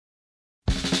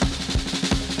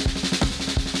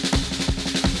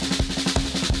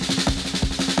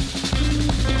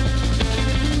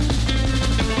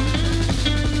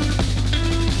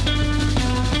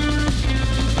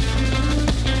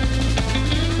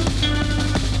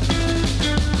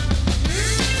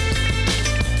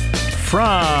From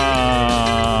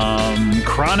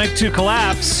chronic to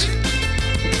collapse,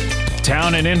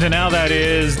 town and into now that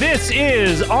is, this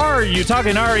is Are You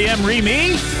Talking REM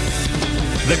Re-Me?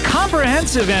 The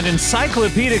comprehensive and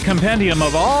encyclopedic compendium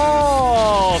of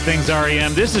all things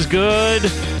REM. This is good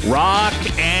rock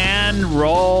and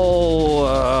roll.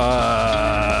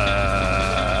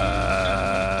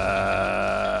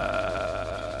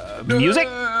 Music?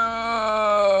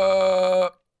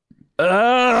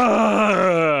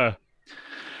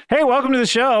 Hey, welcome to the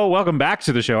show. Welcome back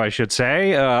to the show, I should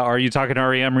say. Are You Talking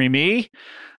REM Re-Me?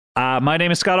 My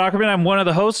name is Scott Aukerman. I'm one of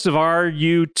the hosts of Are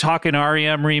You Talking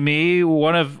REM Re-Me?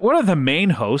 One of the main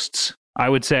hosts, I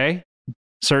would say.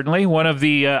 Certainly. One of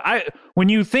the when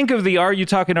you think of the Are You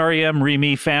Talking REM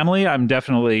Re-Me family, I'm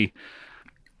definitely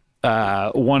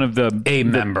one of the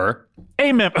member.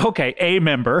 Okay, a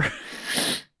member.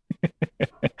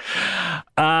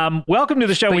 Welcome to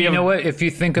the show. But you know what? If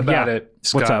you think about it,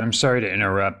 Scott, What's up? I'm sorry to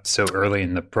interrupt so early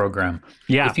in the program.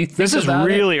 Yeah, if you think this is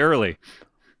really early.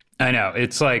 I know.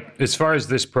 It's like, as far as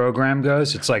this program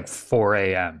goes, it's like 4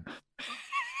 a.m.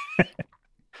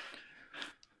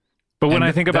 But when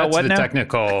I think about what now?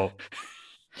 Technical.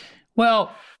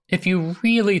 Well, if you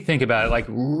really think about it, like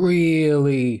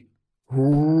really,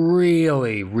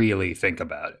 really, really think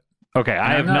about it. Okay,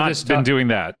 I have not been doing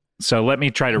that. So let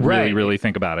me try to really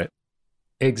think about it.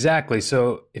 Exactly.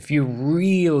 So if you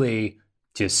really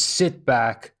just sit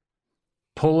back,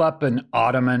 pull up an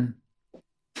ottoman,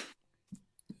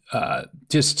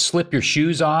 just slip your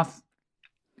shoes off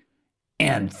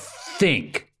and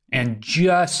think, and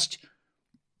just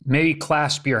maybe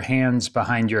clasp your hands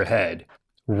behind your head,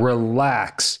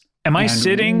 relax. Am I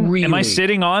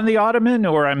sitting on the ottoman,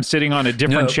 or I'm sitting on a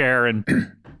different chair?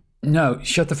 And no,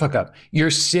 shut the fuck up.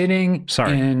 You're sitting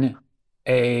in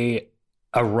a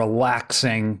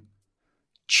relaxing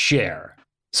chair.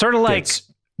 Sort of like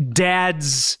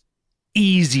Dad's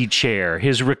easy chair,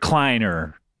 his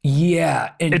recliner.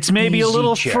 Yeah. It's maybe a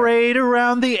little frayed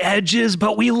around the edges,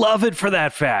 but we love it for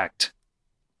that fact.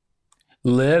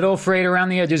 Little frayed around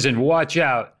the edges, and watch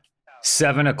out.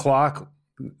 7 o'clock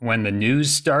when the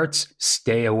news starts,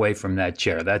 stay away from that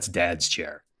chair. That's Dad's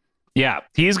chair. Yeah,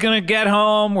 he's going to get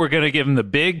home. We're going to give him the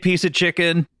big piece of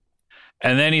chicken.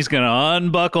 And then he's going to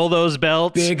unbuckle those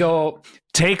belts. Big old.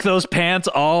 Take those pants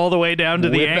all the way down to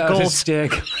the ankles. Out his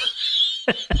stick.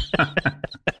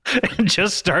 And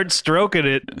just start stroking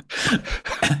it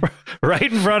right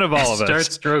in front of all of us. Start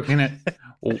stroking it.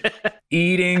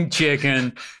 Eating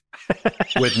chicken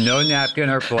with no napkin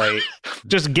or plate.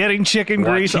 Just getting chicken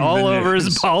grease all over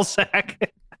his ball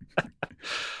sack.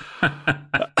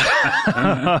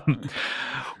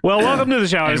 Well, welcome to the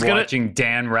show. I was watching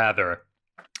Dan Rather.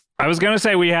 I was going to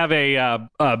say we have a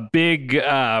big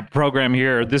program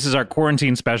here. This is our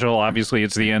quarantine special. Obviously,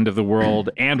 it's the end of the world,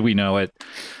 and we know it.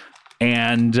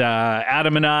 And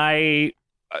Adam and I,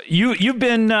 you've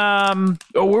been.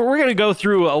 We're going to go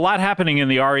through a lot happening in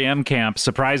the REM camp.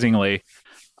 Surprisingly,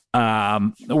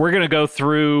 we're going to go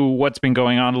through what's been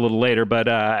going on a little later. But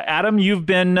Adam, you've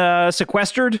been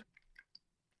sequestered.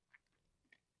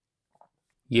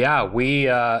 Yeah, we,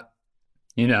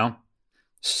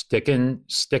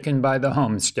 sticking by the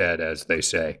homestead, as they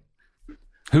say.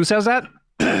 Who says that?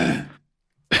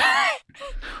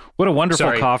 What a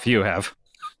wonderful cough you have.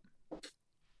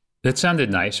 That sounded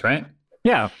nice, right?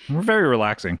 Yeah, we're very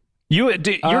relaxing. You're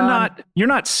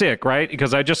not sick, right?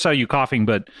 Because I just saw you coughing,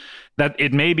 but that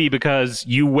it may be because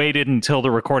you waited until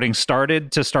the recording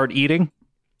started to start eating.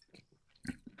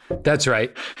 That's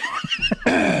right.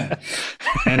 And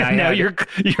now you're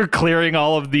clearing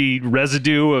all of the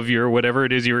residue of your whatever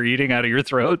it is you were eating out of your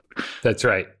throat. That's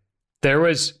right.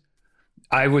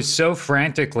 I was so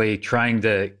frantically trying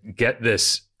to get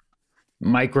this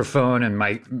microphone, and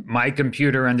my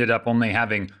computer ended up only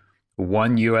having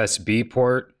one USB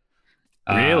port.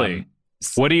 Really?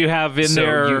 What do you have in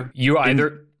there? You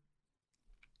either.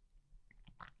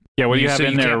 Yeah, what do you have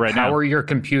in there right now? Power your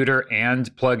computer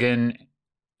and plug in.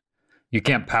 You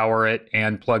can't power it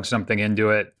and plug something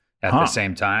into it at the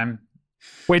same time.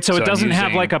 Wait, so it doesn't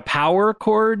have like a power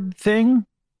cord thing?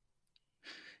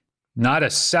 Not a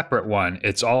separate one.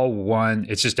 It's all one.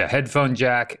 It's just a headphone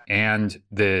jack and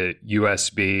the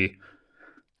USB.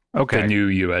 Okay. The new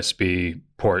USB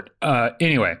port.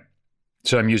 Anyway,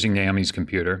 so I'm using Naomi's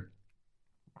computer.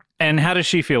 And how does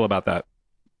she feel about that?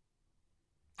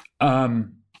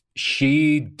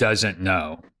 She doesn't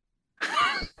know.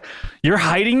 You're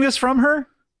hiding this from her?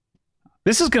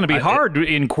 This is going to be hard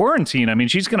in quarantine. I mean,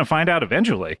 she's going to find out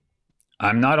eventually.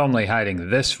 I'm not only hiding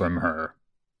this from her,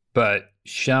 but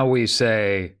shall we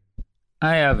say,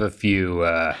 I have a few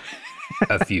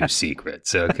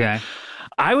secrets. Okay.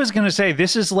 I was going to say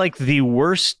this is like the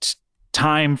worst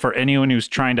time for anyone who's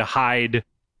trying to hide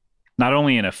not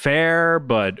only an affair,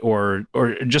 but or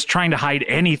just trying to hide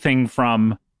anything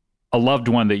from a loved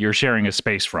one that you're sharing a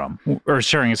space from or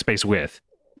sharing a space with.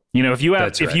 You know, if you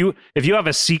have if you have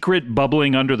a secret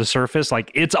bubbling under the surface,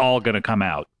 like it's all going to come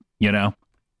out, you know.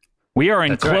 We are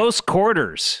in close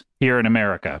quarters here in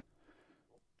America.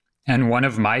 And one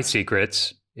of my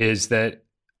secrets is that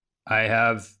I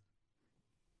have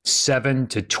 7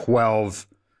 to 12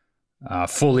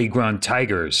 fully grown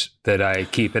tigers that I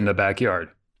keep in the backyard.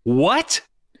 What?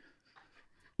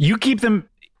 You keep them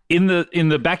in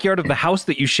the backyard of the house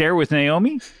that you share with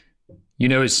Naomi? You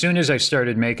know, as soon as I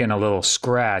started making a little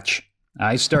scratch,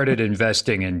 I started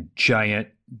investing in giant,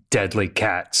 deadly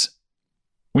cats.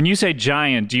 When you say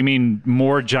giant, do you mean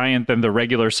more giant than the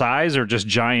regular size, or just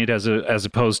giant as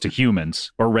opposed to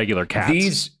humans or regular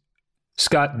cats?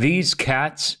 These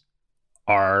cats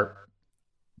are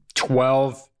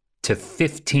 12 to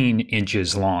 15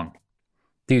 inches long.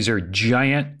 These are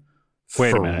giant,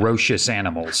 ferocious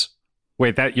animals.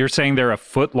 Wait, that you're saying they're a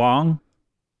foot long?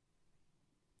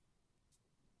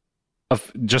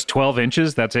 Just 12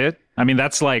 inches? That's it? I mean,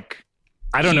 that's like,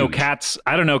 I don't know cats.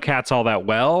 I don't know cats all that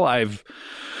well. I've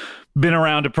been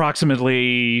around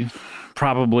probably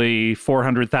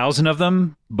 400,000 of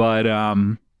them, but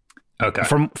okay.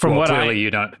 From what clearly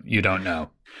you don't know.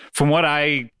 From what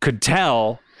I could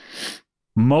tell,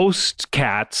 most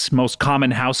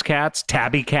common house cats,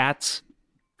 tabby cats,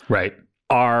 right,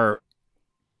 are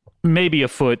maybe a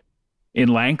foot in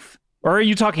length. Or are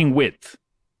you talking width?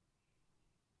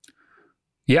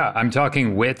 Yeah, I'm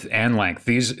talking width and length.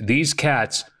 These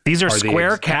cats. These are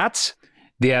square cats?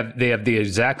 They have the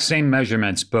exact same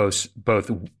measurements, both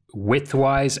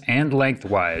width-wise and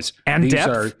lengthwise. And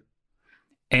depth?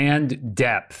 And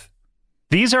depth.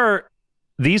 These are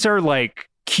like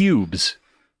cubes.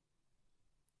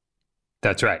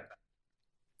 That's right.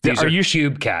 These are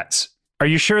cube cats. Are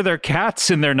you sure they're cats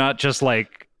and they're not just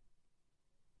like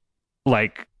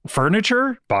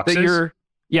furniture? Boxes?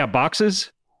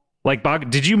 Boxes.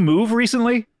 Did you move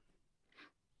recently?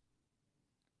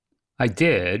 I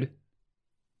did.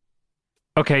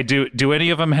 Okay, do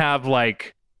any of them have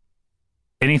like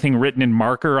anything written in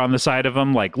marker on the side of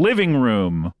them, like living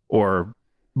room or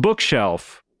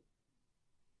bookshelf?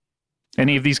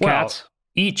 Any of these cats?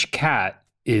 Each cat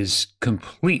is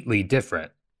completely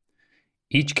different.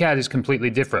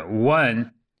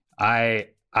 One, I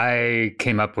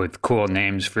came up with cool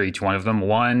names for each one of them.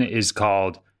 One is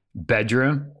called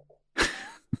Bedroom.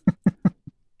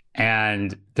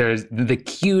 And there's the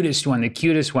cutest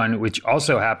one, which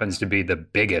also happens to be the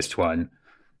biggest one.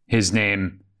 His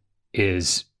name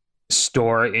is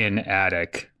Store in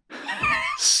Attic.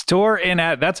 Store in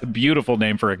Attic. That's a beautiful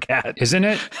name for a cat. Isn't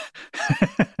it?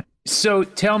 So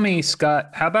tell me, Scott,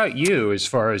 how about you as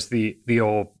far as the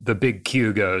big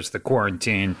Q goes, the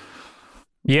quarantine?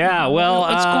 Yeah, well,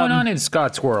 what's going on in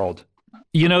Scott's world?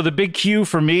 You know, the big Q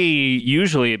for me,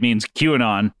 usually it means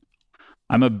QAnon.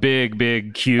 I'm a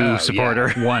big Q supporter.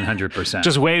 Yeah, 100%.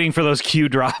 Just waiting for those Q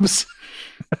drops.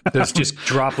 Those just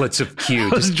droplets of Q.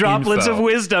 Those droplets of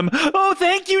wisdom. Oh,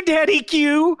 thank you, Daddy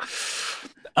Q.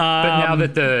 But now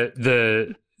that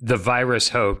the virus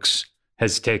hoax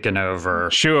has taken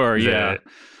over, sure,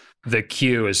 the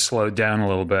Q has slowed down a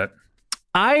little bit.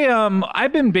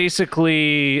 I've been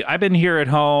here at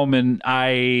home, and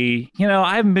I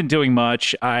haven't been doing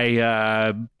much.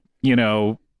 I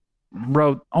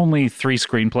wrote only 3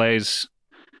 screenplays,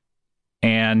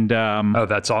 and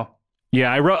that's all.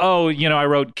 Yeah, I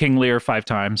wrote King Lear 5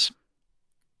 times.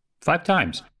 5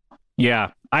 times.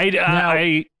 Yeah,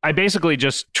 I basically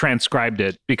just transcribed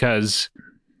it because,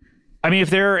 I mean, if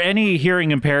there are any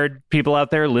hearing impaired people out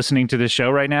there listening to this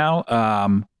show right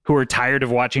now, who are tired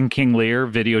of watching King Lear,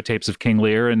 videotapes of King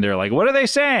Lear, and they're like, what are they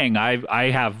saying?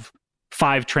 I have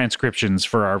 5 transcriptions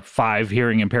for our 5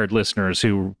 hearing impaired listeners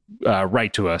who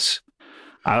write to us.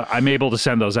 I'm able to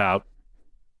send those out.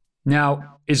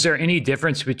 Now, is there any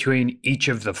difference between each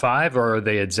of the 5, or are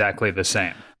they exactly the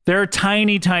same? There are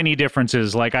tiny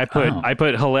differences. Like I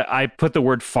put the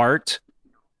word fart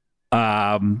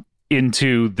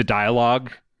into the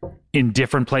dialogue in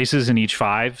different places in each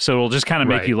 5, so it'll just kind of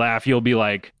make you laugh. You'll be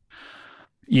like,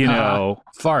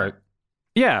 fart.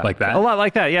 Yeah, like that. A lot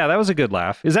like that. Yeah, that was a good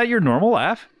laugh. Is that your normal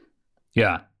laugh?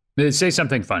 Yeah. Say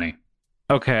something funny.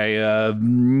 Okay.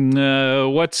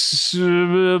 What's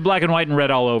black and white and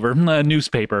red all over?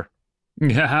 Newspaper.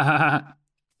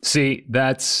 See,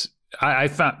 that's I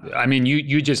found. I mean,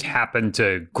 you just happened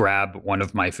to grab one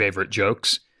of my favorite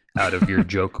jokes out of your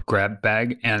joke grab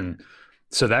bag, and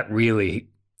so that really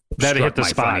That struck hit the my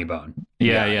spot. funny bone.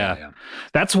 Yeah.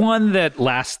 That's one that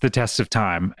lasts the test of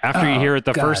time. After you hear it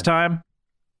the first time,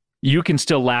 you can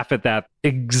still laugh at that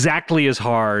exactly as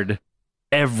hard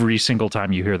every single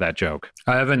time you hear that joke.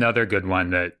 I have another good one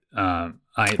that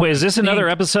Wait, is this another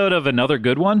episode of Another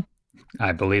Good One?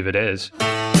 I believe it is.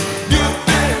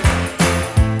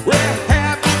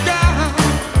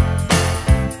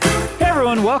 Hey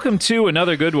everyone, welcome to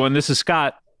Another Good One. This is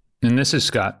Scott. And this is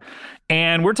Scott.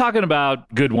 And we're talking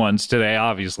about good ones today,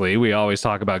 obviously. We always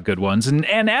talk about good ones. And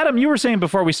Adam, you were saying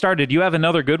before we started, you have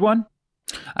another good one?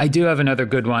 I do have another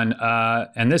good one,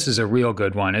 and this is a real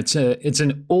good one. It's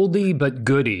an oldie but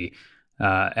goodie,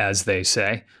 as they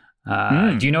say.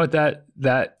 Do you know what that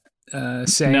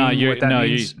saying?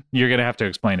 You're gonna have to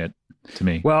explain it to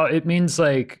me. Well, it means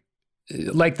like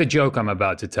the joke I'm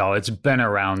about to tell. It's been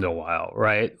around a while,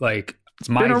 right? Like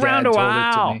my been around dad a told while.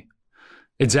 it to me.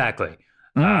 Exactly.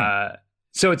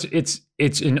 So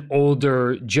it's an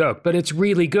older joke, but it's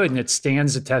really good and it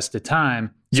stands the test of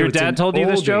time. So Your dad told you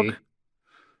this joke?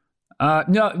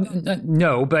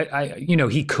 No, but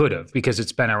he could have because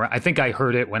it's been around. I think I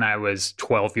heard it when I was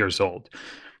 12 years old,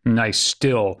 and I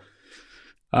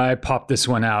pop this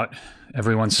one out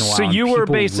every once in a while. So you were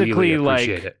people basically really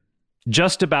appreciate it.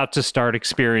 just about to start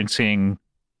experiencing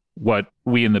what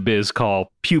we in the biz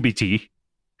call puberty,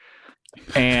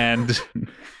 and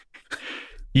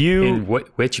In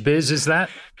which biz is that?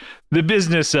 The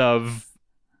business of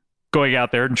going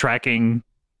out there and tracking,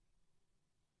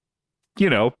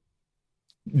 child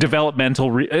developmental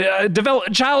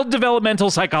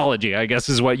psychology, I guess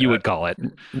is what you would call it.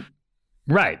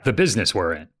 Right, the business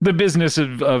we're in. The business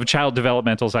of child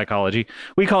developmental psychology.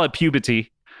 We call it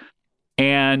puberty.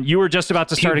 And you were just about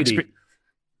to start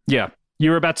you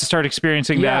were about to start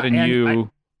experiencing that, and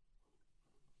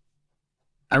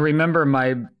I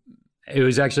remember it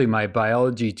was actually my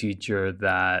biology teacher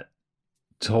that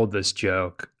told this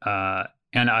joke.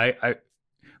 And I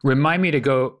remind me to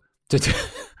go to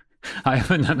I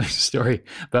have another story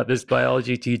about this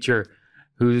biology teacher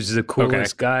who's the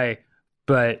coolest guy,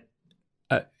 but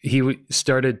he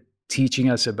started teaching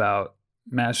us about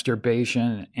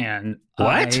masturbation and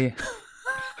what?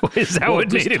 Is that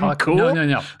what made him cool?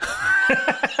 No.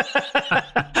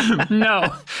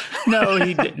 no,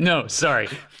 he did. No, sorry.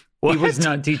 What? He was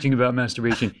not teaching about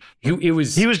masturbation. He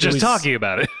was just talking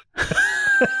about it.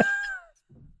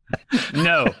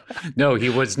 No, he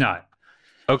was not.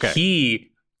 Okay.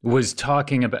 He was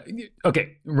talking about.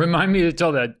 Okay, remind me to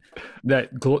tell that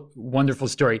wonderful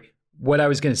story. What I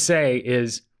was going to say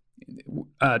is,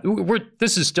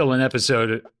 this is still an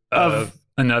episode of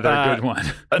Another Good One.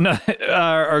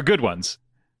 Or good ones.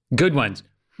 Good ones.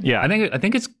 Yeah. I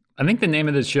think the name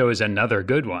of this show is Another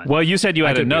Good One. Well, you said you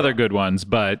had another good ones,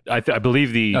 but I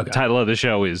believe the title of the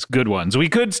show is Good Ones. We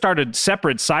could start a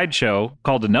separate side show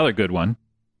called Another Good One.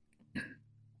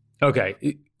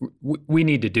 Okay. We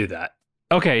need to do that.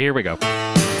 Okay, here we go.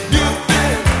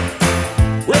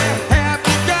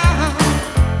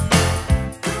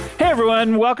 Hey,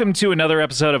 everyone. Welcome to another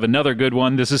episode of Another Good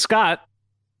One. This is Scott.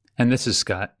 And this is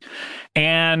Scott.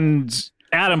 And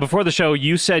Adam, before the show,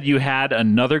 you said you had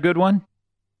another good one?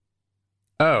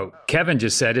 Oh, Kevin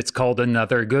just said it's called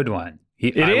Another Good One.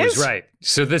 I was right.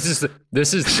 So this is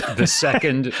the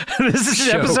second. This is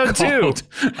episode 2.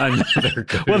 Another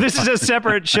Good Well, this is a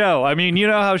separate show. I mean, you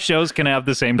know how shows can have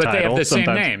the same title, but they have the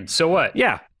sometimes. same name. So what?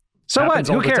 Yeah. So Happens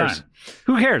what? all Who the cares? time.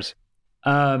 Who cares?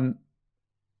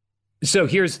 So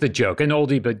here's the joke: an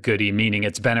oldie but goodie, meaning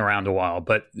it's been around a while,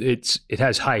 but it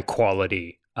has high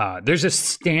quality. There's a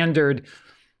standard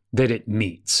that it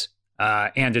meets,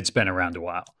 and it's been around a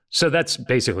while. So that's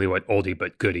basically what oldie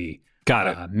but goodie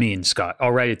means, Scott.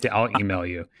 I'll write it down. I'll email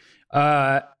you.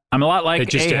 I'm a lot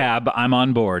like Ahab. I'm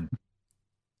on board.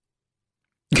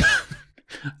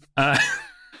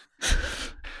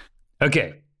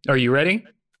 Okay. Are you ready?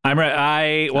 I'm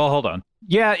ready. Well, hold on.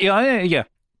 Yeah.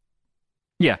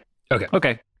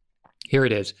 Okay. Here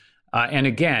it is. And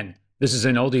again, this is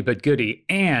an oldie but goodie,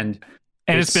 and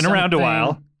it's been around a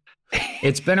while.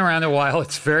 It's been around a while.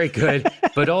 It's very good,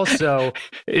 but also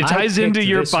it ties into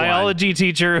your biology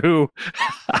teacher, who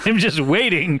I'm just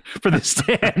waiting for this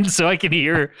to end so I can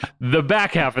hear the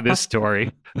back half of this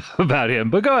story about him.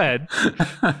 But go ahead.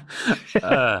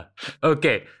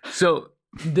 Okay, so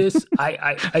this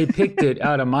I picked it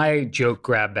out of my joke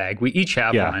grab bag. We each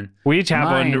have one. We each have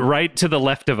one right to the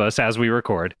left of us as we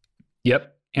record.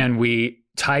 Yep, and we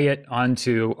tie it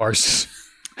onto our.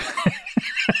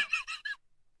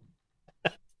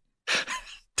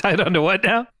 Tied onto what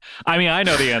now? I mean, I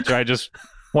know the answer. I just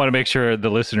want to make sure the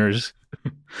listeners.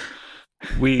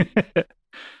 We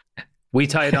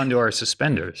tie it onto our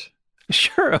suspenders.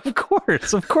 Sure,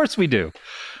 of course we do.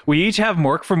 We each have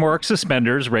Mork from Mork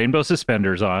suspenders, rainbow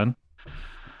suspenders on.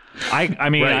 I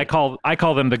mean, Right. I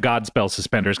call them the Godspell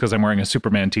suspenders because I'm wearing a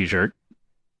Superman t-shirt.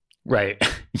 Right.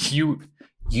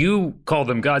 You call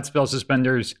them Godspell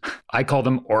suspenders. I call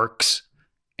them orcs.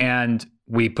 And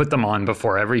we put them on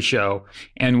before every show.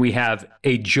 And we have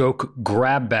a joke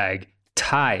grab bag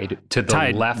tied to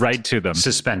the left right to them.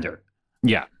 suspender.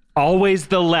 Yeah. Always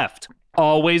the left.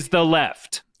 Always the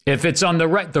left. If it's on the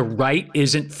right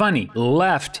isn't funny.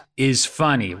 Left is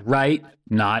funny. Right,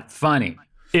 not funny.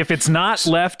 If it's not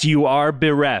left, you are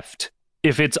bereft.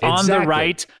 If it's on the Exactly.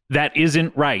 right, that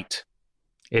isn't right.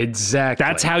 Exactly.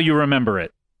 That's how you remember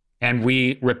it. And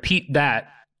we repeat that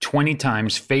 20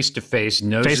 times face to face,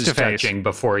 noses Face-to-face. touching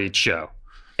before each show.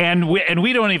 And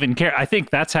we don't even care. I think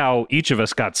that's how each of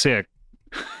us got sick.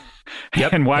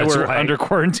 Yep, And why that's we're why- under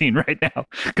quarantine right now.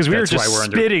 Because we were That's why just we're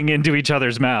under- spitting into each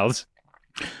other's mouths.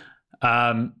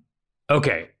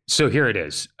 Okay, so here it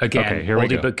is. Again, Okay, here we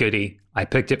oldie go. but goodie. I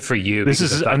picked it for you. This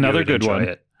because is I thought you another would good enjoy one.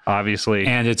 It. Obviously.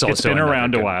 And it's also been another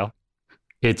around a good while.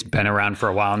 It's been around for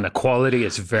a while, and the quality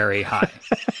is very high.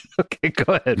 Okay,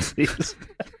 go ahead, please.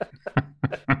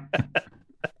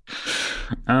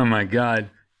 Oh my God.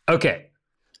 Okay.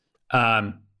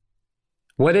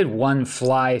 What did one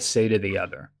fly say to the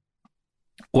other?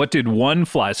 What did one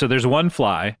fly? So there's one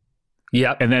fly,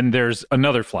 Yep. and then there's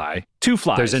another fly. Two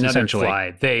flies, There's another essentially.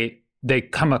 fly. They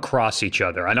come across each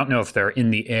other. I don't know if they're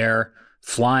in the air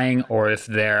flying or if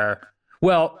they're,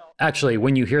 well, actually,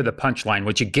 when you hear the punchline,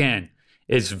 which again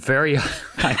is very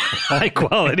High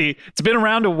quality. It's been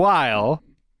around a while.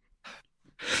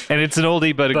 And it's an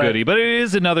oldie but a goodie. But it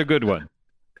is another good one.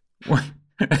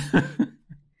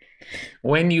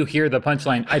 when you hear the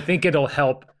punchline, I think it'll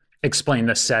help explain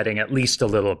the setting at least a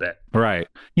little bit. Right.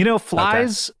 You know,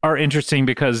 flies are interesting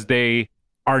because they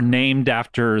are named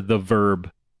after the verb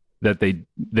that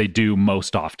they do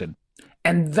most often.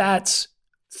 And that's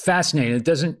fascinating. It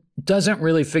doesn't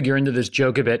really figure into this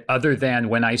joke a bit, other than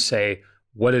when I say,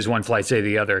 what does one fly say to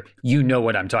the other? You know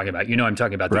what I'm talking about. You know I'm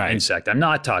talking about the Right. insect. I'm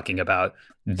not talking about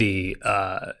the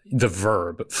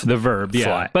verb. The verb, yeah.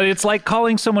 Fly. But it's like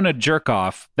calling someone a jerk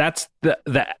off. That's the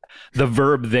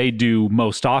verb they do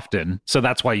most often. So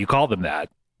that's why you call them that.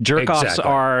 Jerk offs Exactly.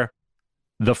 are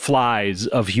the flies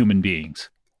of human beings.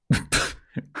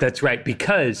 That's right,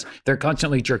 because they're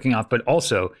constantly jerking off, but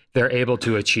also they're able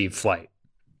to achieve flight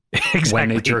Exactly. when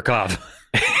they jerk off.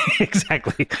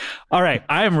 Exactly. All right.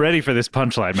 I am ready for this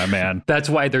punchline, my man. That's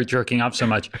why they're jerking off so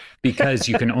much, because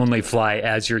you can only fly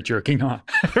as you're jerking off.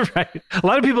 Right. A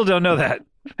lot of people don't know that.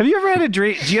 Have you ever had a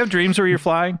dream? Do you have dreams where you're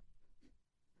flying?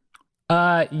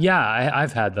 Yeah,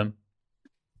 I've had them.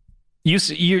 You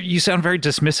sound very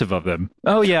dismissive of them.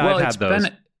 Oh yeah, Well, I've had it's those.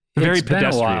 been Very it's been a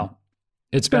pedestrian. while.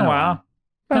 It's been a while.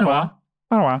 Been a while.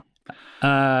 Been a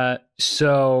while.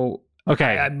 So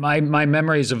Okay. my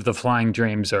memories of the flying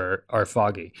dreams are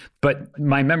foggy, but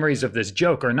my memories of this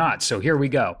joke are not. So here we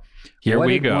go. Here what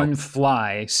we did go. one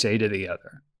fly say to the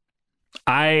other?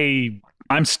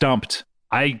 I'm stumped.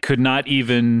 I could not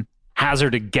even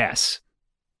hazard a guess.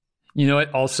 You know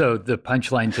what? Also, the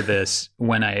punchline to this,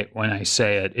 when I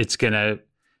say it, it's gonna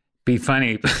be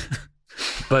funny,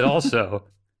 but also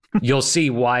you'll see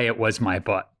why it was my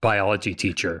biology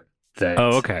teacher that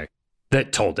Oh, okay.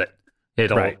 that told it.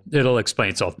 It'll explain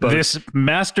itself. Both, This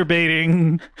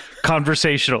masturbating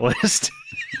conversationalist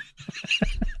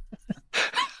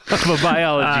of a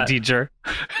biology teacher.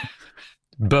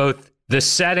 both the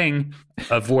setting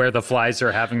of where the flies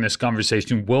are having this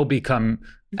conversation will become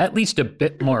at least a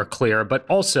bit more clear, but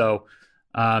also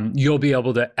you'll be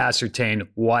able to ascertain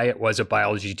why it was a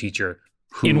biology teacher.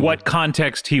 In what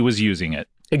context he was using it.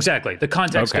 Exactly. The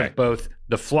context Okay. of both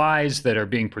the flies that are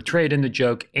being portrayed in the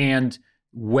joke and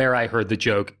where I heard the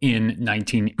joke in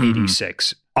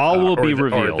 1986. All will or be the- or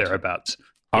revealed. thereabouts.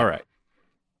 All right.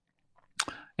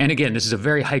 And again, this is a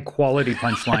very high quality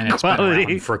punchline. It's Quality. been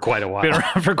around for quite a while. Been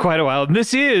around for quite a while. And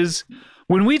this is,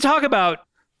 when we talk about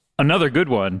another good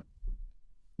one,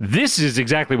 this is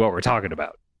exactly what we're talking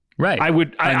about. Right. I've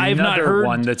not Another heard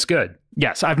one that's good.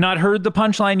 Yes, I've not heard the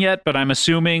punchline yet, but I'm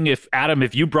assuming if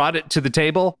you brought it to the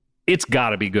table, it's got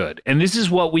to be good. And this is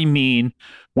what we mean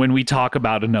when we talk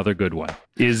about another good one.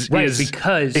 Is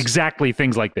Because exactly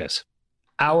things like this.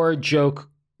 our joke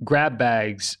grab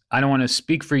bags, I don't want to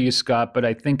speak for you, Scott, but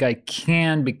I think I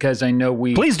can, because I know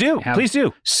we Please do. have Please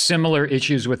do. similar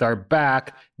issues with our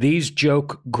back. These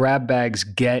joke grab bags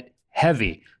get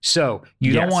heavy. So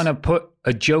you don't Yes. want to put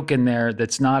a joke in there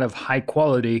that's not of high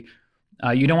quality.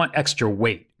 You don't want extra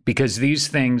weight, because these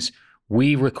things,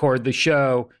 we record the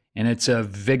show and it's a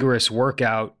vigorous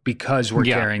workout because we're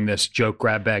carrying this joke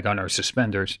grab bag on our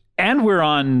suspenders. And we're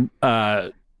on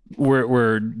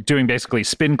we're doing basically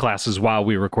spin classes while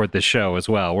we record this show as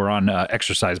well. We're on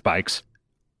exercise bikes.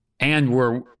 And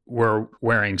we're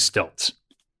wearing stilts.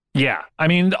 Yeah. I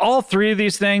mean, all three of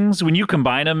these things, when you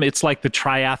combine them, it's like the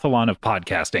triathlon of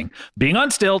podcasting. Being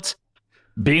on stilts,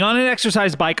 being on an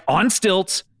exercise bike on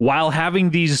stilts while having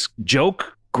these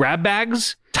joke grab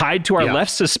bags tied to our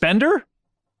left suspender.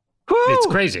 Woo! It's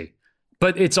crazy.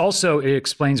 But it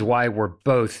explains why we're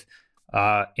both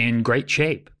in great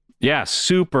shape. Yeah,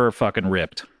 super fucking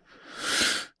ripped.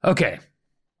 Okay.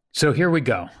 So here we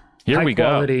go. High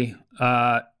quality,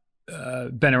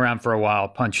 been around for a while,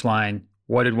 punchline.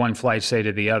 What did one fly say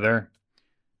to the other?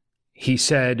 He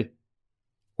said,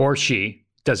 or she,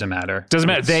 doesn't matter. Doesn't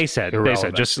matter. They said,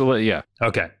 just, yeah.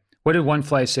 Okay. What did one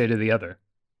fly say to the other?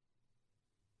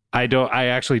 I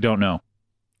actually don't know.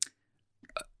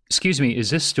 Excuse me, is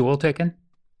this stool taken?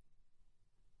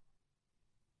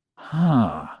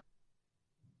 Huh.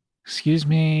 Excuse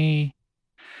me,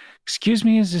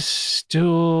 is this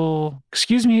stool?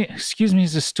 Excuse me,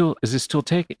 is this stool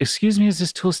taken? Excuse me, is this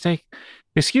stool taken?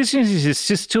 Excuse me, is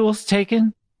this stool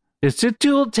taken? Is it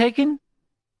stool taken?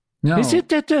 No. Is it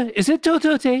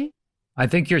taken? I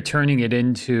think you're turning it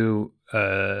into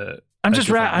I'm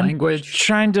language.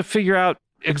 Trying to figure out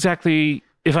exactly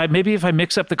if I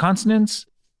mix up the consonants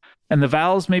and the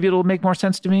vowels, maybe it'll make more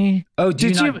sense to me. Oh, do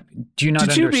you not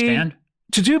understand?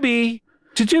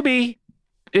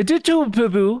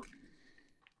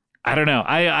 I don't know.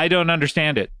 I don't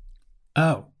understand it.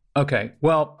 Oh, okay.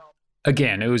 Well,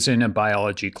 again, it was in a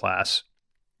biology class.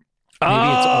 Maybe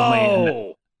it's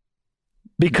only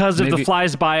because of the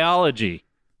fly's biology.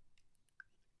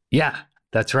 Yeah,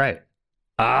 that's right.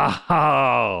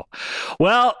 Oh,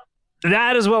 well,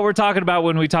 that is what we're talking about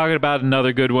when we talk about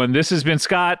another good one. This has been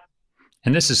Scott.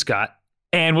 And this is Scott.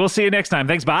 And we'll see you next time.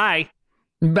 Thanks. Bye.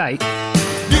 Bye.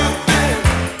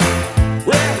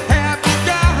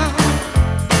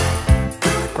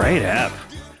 Great app.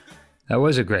 That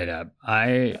was a great app.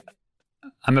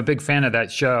 I'm a big fan of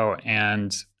that show.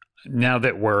 And now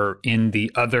that we're in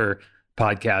the other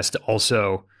podcast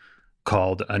also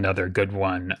called Another Good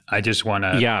One, I just want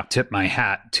to tip my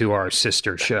hat to our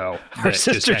sister show. Our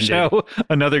sister show,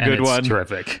 Another Good One.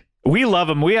 Terrific. We love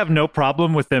them. We have no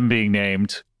problem with them being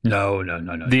named. No.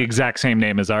 The exact same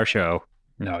name as our show.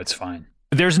 No, it's fine.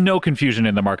 There's no confusion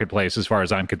in the marketplace as far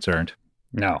as I'm concerned.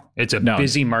 No, it's a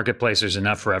busy marketplace. There's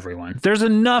enough for everyone. There's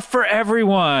enough for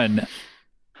everyone.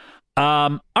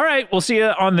 All right. We'll see you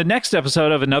on the next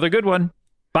episode of Another Good One.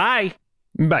 Bye.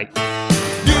 Bye.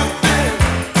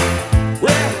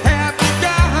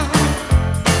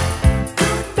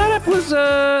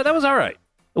 That was all right.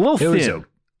 A little thin.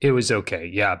 It was okay.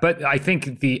 Yeah. But I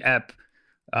think the app,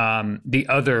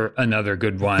 Another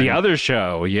Good One. The other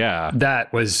show. Yeah.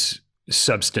 That was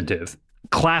substantive.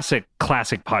 Classic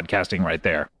podcasting right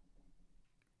there.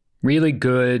 Really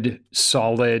good,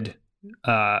 solid,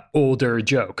 older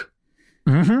joke.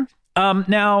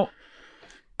 Mm-hmm. Now,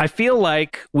 I feel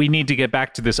like we need to get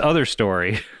back to this other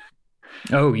story.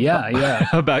 Oh, yeah.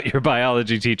 About your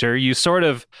biology teacher. You sort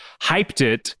of hyped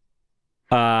it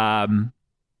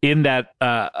in that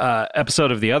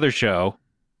episode of the other show.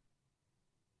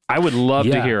 I would love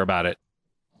to hear about it.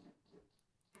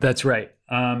 That's right.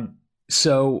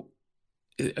 So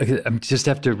I just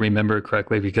have to remember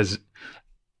correctly because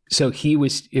it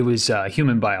was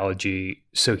human biology.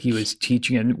 So he was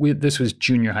teaching, and this was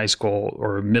junior high school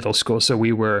or middle school. So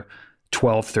we were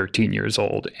 12, 13 years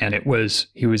old. And we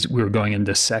were going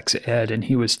into sex ed, and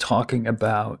he was talking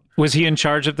about. Was he in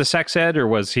charge of the sex ed, or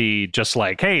was he just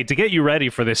like, hey, to get you ready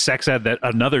for this sex ed that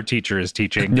another teacher is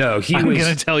teaching? No, I'm going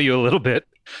to tell you a little bit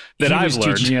that I've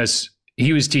learned.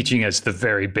 He was teaching us the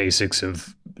very basics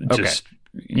of just,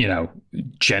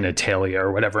 genitalia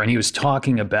or whatever. And he was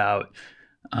talking about,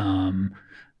 I'm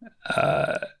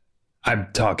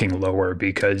talking lower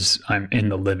because I'm in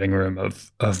the living room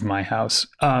of my house.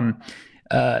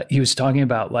 He was talking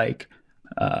about like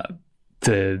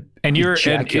the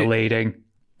ejaculating.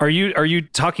 Are you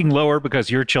talking lower because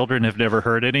your children have never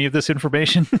heard any of this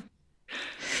information?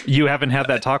 You haven't had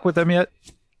that talk with them yet?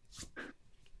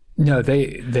 No,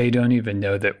 they don't even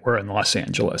know that we're in Los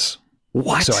Angeles.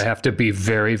 What? So I have to be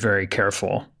very, very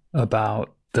careful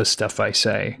about the stuff I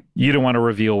say. You don't want to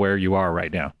reveal where you are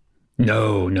right now.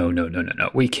 No.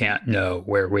 We can't know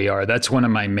where we are. That's one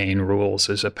of my main rules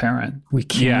as a parent. We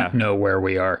can't know where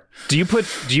we are. Do you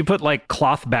put like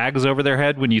cloth bags over their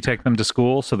head when you take them to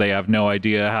school so they have no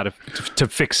idea how to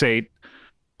fixate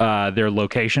their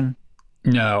location?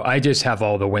 No, I just have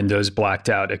all the windows blacked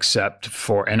out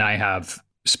and I have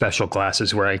special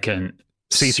glasses where I can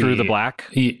see through the black.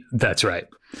 That's right.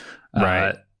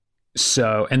 Right.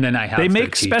 So, and then I have they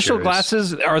make special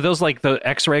glasses. Are those like the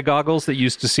X-ray goggles that you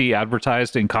used to see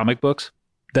advertised in comic books?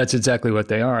 That's exactly what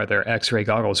they are. They're X-ray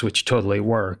goggles, which totally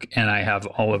work. And I have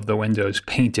all of the windows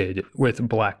painted with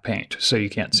black paint, so you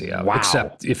can't see out,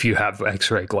 except if you have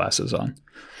X-ray glasses on.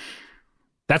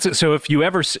 That's it. So if you're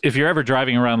ever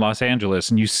driving around Los Angeles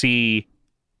and you see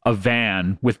a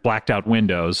van with blacked out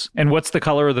windows, and what's the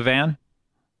color of the van?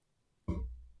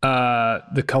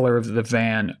 The color of the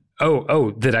van.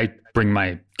 Oh, that I bring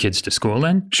my kids to school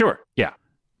in? Sure. Yeah.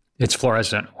 It's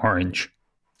fluorescent orange.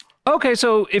 Okay,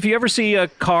 so if you ever see a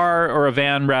car or a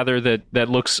van, rather, that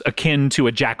looks akin to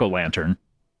a jack-o'-lantern.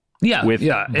 Yeah,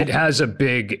 it has a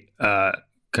big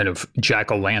kind of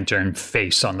jack-o'-lantern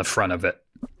face on the front of it.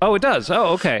 Oh, it does?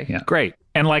 Oh, okay. Yeah. Great.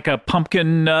 And like a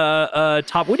pumpkin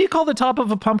top. What do you call the top of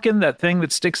a pumpkin? That thing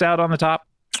that sticks out on the top?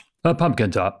 A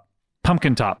pumpkin top.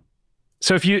 Pumpkin top.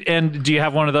 So do you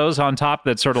have one of those on top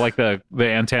that's sort of like the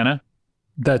antenna?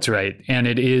 That's right. And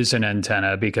it is an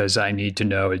antenna because I need to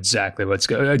know exactly what's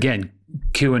going on. Again,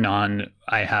 QAnon,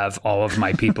 I have all of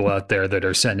my people out there that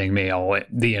are sending me all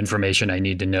the information I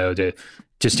need to know to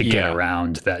get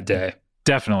around that day.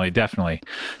 Definitely.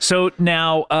 So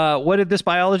now, what did this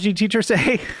biology teacher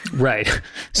say? Right.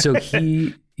 So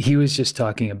he was just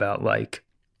talking about like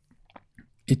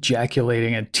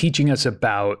ejaculating and teaching us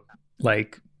about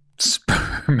like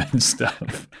sperm and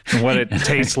stuff. What it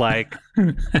tastes like.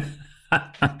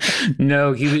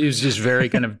 No, he was just very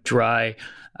kind of dry,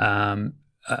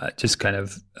 just kind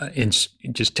of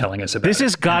just telling us about this.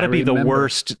 Has got to be the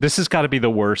worst. This has got to be the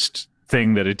worst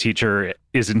thing that a teacher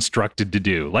is instructed to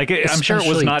do. Like, I'm sure it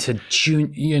was not to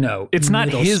it's not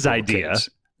his idea. Kids.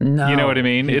 No, you know what I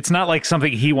mean? It's not like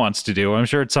something he wants to do. I'm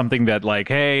sure it's something that like,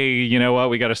 hey, you know what?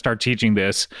 We got to start teaching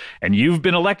this. And you've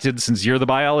been elected since you're the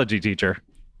biology teacher.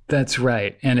 That's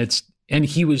right. And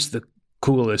he was the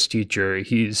coolest teacher.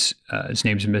 His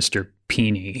name's Mr.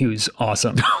 Peony. He was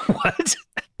awesome. What?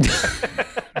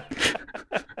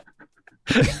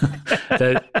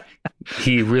 That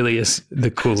he really is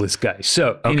the coolest guy.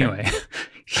 So anyway,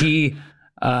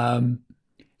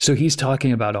 so he's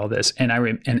talking about all this, and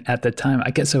and at the time,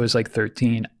 I guess I was like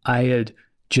 13. I had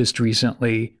just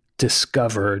recently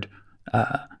discovered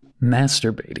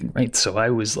masturbating, right? So I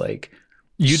was like,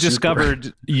 you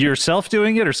discovered yourself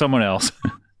doing it or someone else?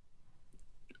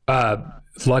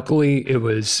 Luckily, it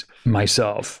was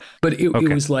myself, but it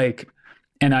was like,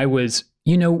 and I was,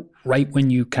 right when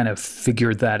you kind of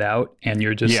figured that out, and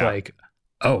you're just like,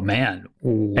 oh man,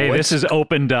 hey, this has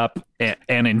opened up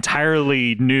an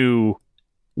entirely new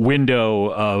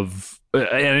window of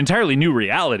an entirely new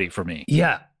reality for me.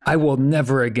 Yeah, I will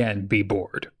never again be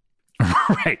bored.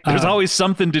 Right. There's always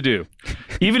something to do,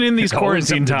 even in these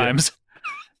quarantine times.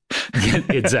 Yeah,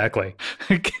 exactly.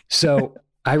 So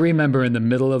I remember in the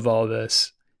middle of all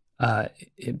this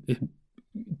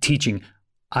teaching,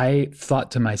 I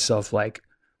thought to myself, like,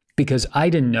 because I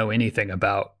didn't know anything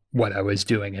about what I was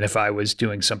doing and if I was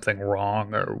doing something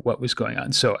wrong or what was going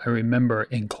on. So I remember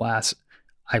in class,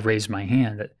 I raised my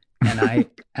hand and I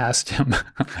asked him,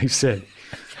 I said,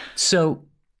 so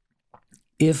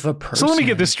if a person... So let me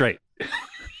get this straight.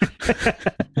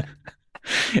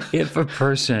 If a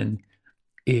person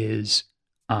is,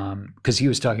 because he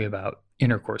was talking about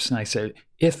intercourse, and I said,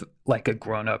 if like a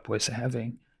grown-up was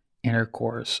having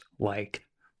intercourse, like,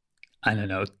 I don't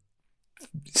know,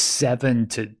 7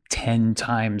 to 10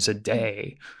 times a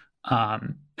day,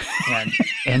 and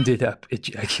ended up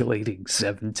ejaculating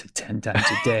 7 to 10 times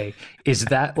a day, is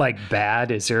that like bad?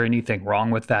 Is there anything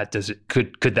wrong with that?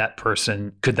 Could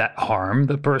that harm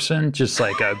the person, just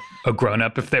like a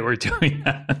grown-up if they were doing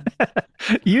that?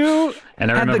 You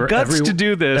and I had the guts to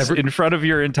do this in front of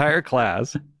your entire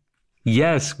class.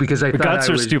 Yes, because I thought guts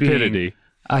or stupidity.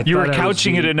 You were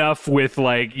couching it enough with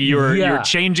like you're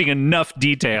changing enough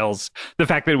details. The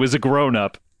fact that it was a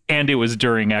grown-up and it was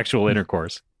during actual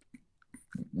intercourse.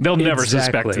 They'll never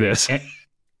suspect this.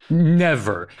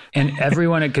 Never. And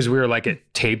everyone, because we were like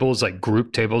at tables, like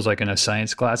group tables, like in a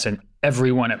science class, and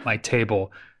everyone at my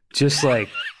table just like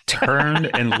turned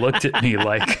and looked at me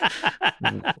like,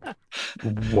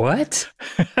 what?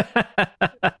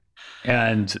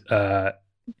 And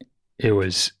it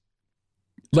was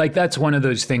like, that's one of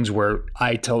those things where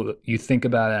you think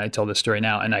about it, I tell the story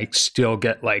now, and I still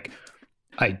get like,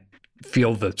 I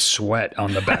feel the sweat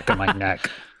on the back of my neck.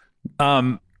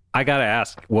 I gotta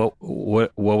ask, what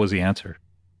was the answer?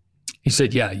 He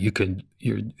said, yeah, your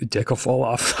dick will fall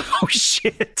off. Oh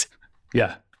shit.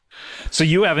 Yeah. So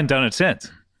you haven't done it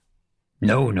since?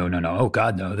 No. Oh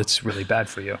God, no. That's really bad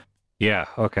for you. Yeah.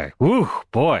 Okay. Woo,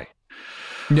 boy.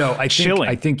 No, chilling.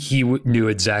 I think he knew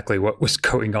exactly what was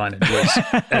going on and was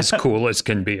as cool as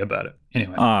can be about it.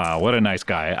 Anyway. What a nice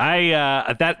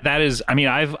guy. That is, I mean,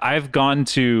 I've gone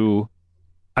to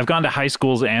high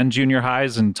schools and junior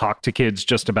highs and talked to kids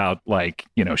just about like,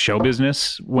 show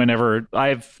business whenever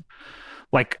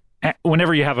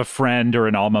you have a friend or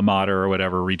an alma mater or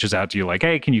whatever reaches out to you like,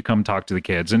 hey, can you come talk to the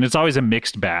kids? And it's always a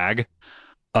mixed bag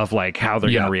of like how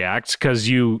they're going to react. Cause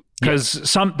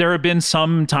there have been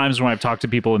some times when I've talked to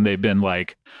people and they've been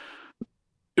like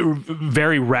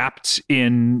very wrapped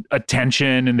in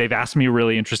attention and they've asked me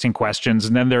really interesting questions.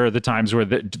 And then there are the times where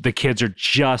the kids are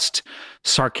just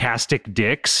sarcastic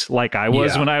dicks. Like I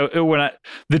was when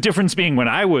the difference being when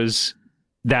I was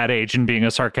that age and being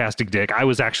a sarcastic dick, I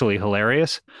was actually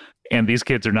hilarious and these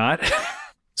kids are not.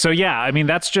 So yeah, I mean,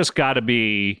 that's just gotta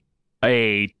be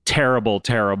a terrible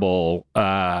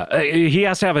he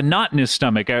has to have a knot in his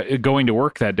stomach going to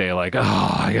work that day like, oh,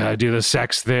 I gotta do the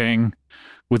sex thing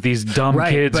with these dumb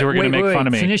kids who are gonna make fun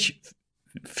of me.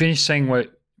 Finish saying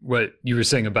what you were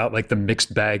saying about like the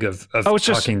mixed bag of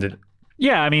talking to.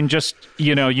 Yeah, I mean, just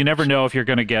you never know if you're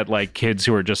gonna get like kids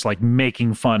who are just like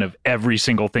making fun of every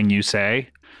single thing you say,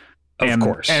 of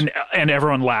course, and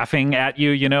everyone laughing at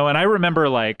you, and I remember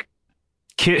like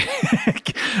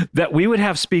that we would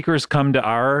have speakers come to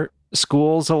our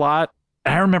schools a lot.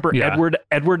 I remember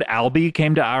Edward Albee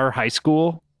came to our high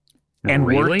school and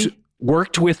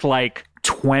worked with like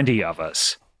 20 of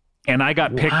us. And I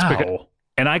got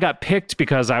picked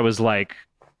because I was like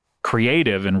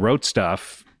creative and wrote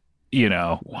stuff,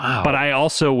 Wow. But I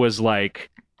also was like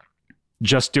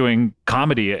just doing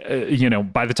comedy.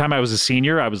 By the time I was a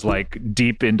senior, I was like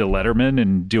deep into Letterman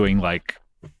and doing like,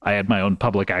 I had my own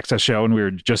public access show and we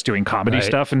were just doing comedy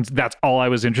stuff. And that's all I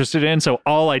was interested in. So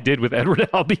all I did with Edward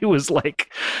Albee was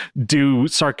like do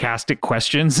sarcastic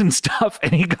questions and stuff.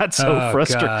 And he got so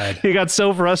frustrated. God. He got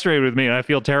so frustrated with me. And I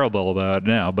feel terrible about it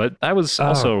now, but I was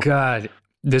also,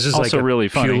 this is also like a really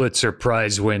funny. Pulitzer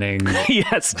Prize winning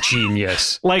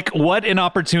genius. Like what an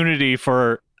opportunity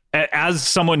for, as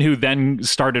someone who then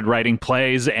started writing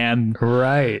plays and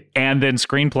then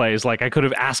screenplays, like I could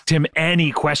have asked him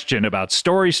any question about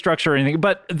story structure or anything.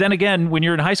 But then again, when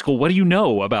you're in high school, what do you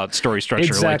know about story structure?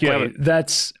 Exactly. Like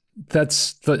that's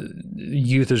the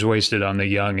youth is wasted on the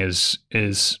young is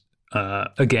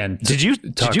again. Did you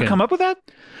come up with that?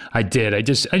 I did. I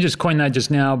just coined that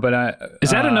just now, but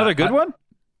is that another good one?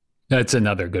 That's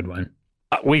another good one.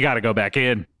 We got to go back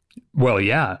in. Well,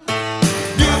 yeah.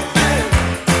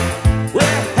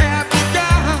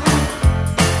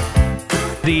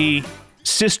 The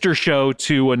sister show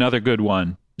to another good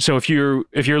one. So if you're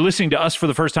listening to us for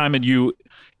the first time and you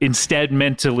instead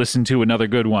meant to listen to another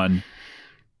good one,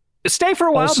 stay for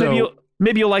a while. Also,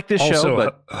 maybe you'll like this show.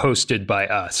 But hosted by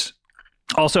us.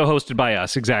 Also hosted by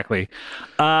us, exactly.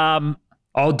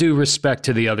 All due respect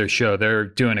to the other show, they're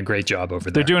doing a great job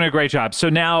over there. They're doing a great job. So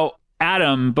now,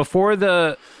 Adam, before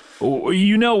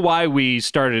why we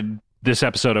started this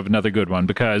episode of Another Good One,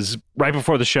 because right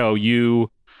before the show, you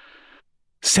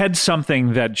said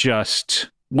something that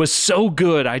just was so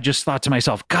good. I just thought to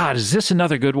myself, God, is this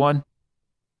another good one?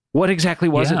 What exactly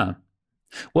was it?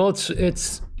 Well,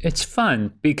 it's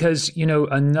fun because,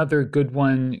 another good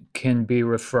one can be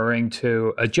referring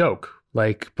to a joke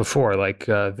like before, like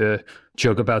the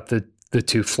joke about the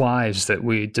two flies that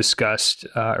we discussed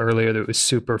earlier that was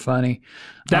super funny.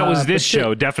 That was this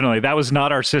show, definitely. That was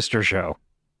not our sister show.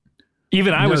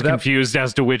 Even I was confused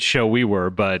as to which show we were,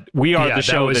 but we are the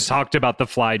show that talked about the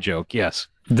fly joke. Yes.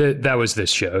 That was this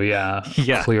show. Yeah.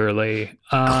 Clearly.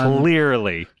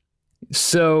 Clearly.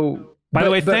 So, by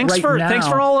the way, thanks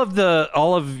for all of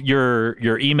your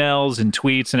emails and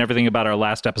tweets and everything about our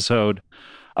last episode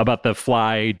about the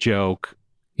fly joke.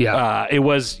 Yeah.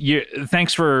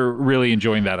 Thanks for really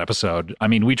enjoying that episode. I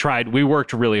mean, we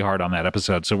worked really hard on that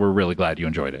episode, so we're really glad you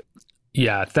enjoyed it.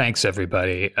 Yeah, thanks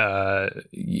everybody.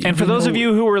 And for those of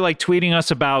you who were like tweeting us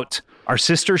about our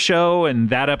sister show and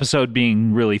that episode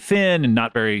being really thin and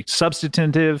not very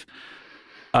substantive,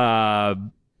 we're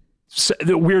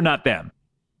not them.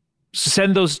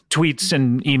 Send those tweets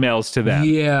and emails to them.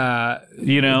 Yeah.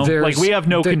 Like we have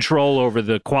no control over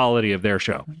the quality of their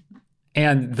show.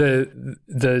 And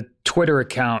the Twitter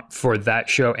account for that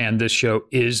show and this show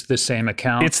is the same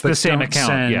account. It's the same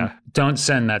account. Don't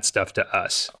send that stuff to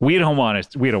us. We don't want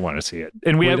to see it.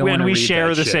 And we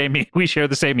share the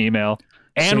same email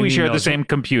and we share the same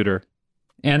computer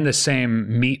and the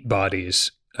same meat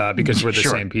bodies because we're the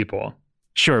same people.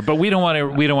 Sure, but we don't want to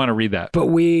read that. But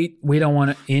we don't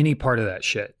want any part of that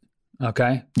shit.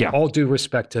 Okay? Yeah. All due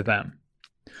respect to them.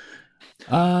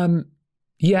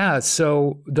 Yeah.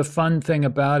 So the fun thing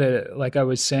about it, like I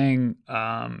was saying,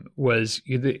 was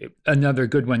another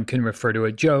good one can refer to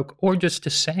a joke or just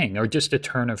a saying or just a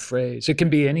turn of phrase. It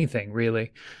can be anything,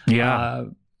 really. Yeah.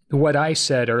 What I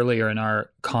said earlier in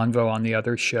our convo on the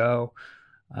other show,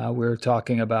 we were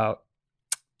talking about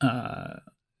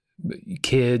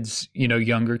kids,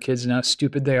 younger kids and how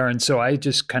stupid they are. And so I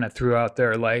just kind of threw out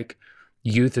there, like,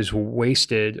 youth is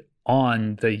wasted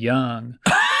on the young.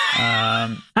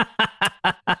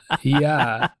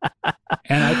 Yeah.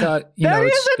 And I thought, that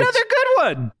is another good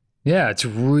one. Yeah, it's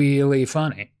really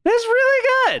funny. That's really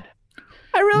good.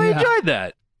 I really enjoyed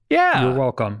that. Yeah. You're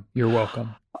welcome. You're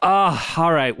welcome.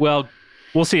 All right. Well,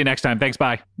 we'll see you next time. Thanks.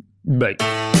 Bye. Bye.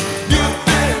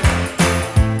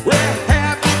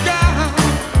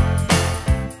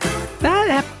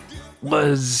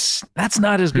 That's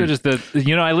not as good as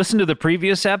I listened to the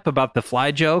previous ep about the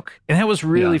fly joke, and that was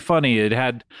really funny. It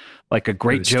had like a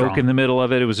great joke strong in the middle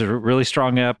of it. It was a really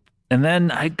strong ep. And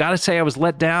then I gotta say, I was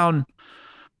let down.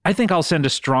 I think I'll send a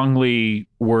strongly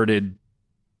worded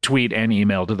tweet and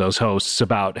email to those hosts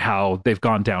about how they've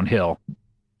gone downhill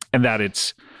and that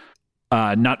it's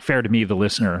not fair to me, the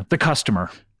listener, the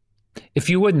customer. If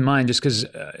you wouldn't mind, just because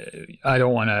I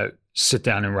don't want to sit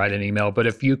down and write an email, but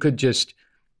if you could just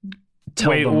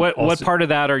tell them. What part of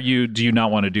that do you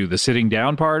not want to do? The sitting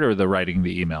down part or the writing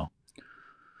the email?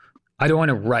 I don't want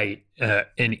to write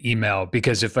an email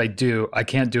because if I do, I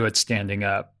can't do it standing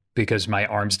up because my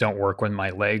arms don't work when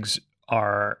my legs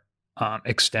are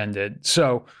extended.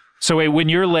 So wait, when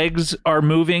your legs are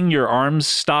moving, your arms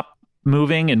stop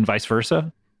moving and vice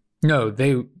versa? No,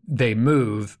 they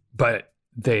move, but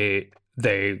they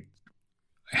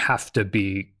have to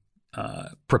be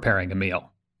preparing a meal.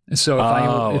 So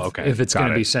if it's going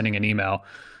to be sending an email,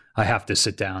 I have to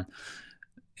sit down.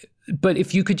 But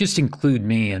if you could just include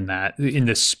me in that, in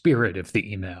the spirit of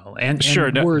the email, and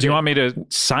sure. Do you want me to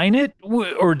sign it,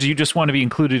 or do you just want to be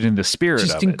included in the spirit of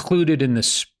it? Just included in the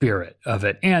spirit of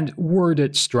it, and word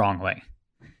it strongly.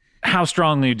 How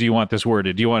strongly do you want this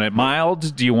worded? Do you want it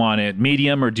mild? Do you want it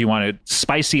medium? Or do you want it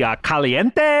spicy a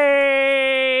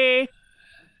caliente?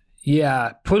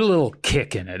 Yeah, put a little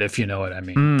kick in it, if you know what I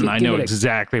mean. I know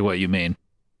exactly what you mean.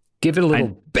 Give it a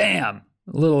little bam.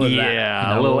 A little of that.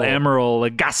 Yeah, a little Emerald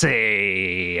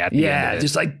Lagasse at the end of it.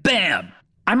 Just like bam.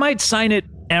 I might sign it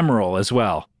Emerald as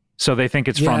well, so they think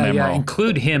it's from Emerald. Yeah,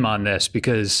 include him on this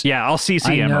because I'll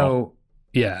CC Emerald.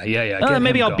 Yeah.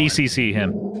 Maybe I'll BCC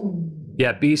him.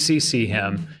 Yeah, BCC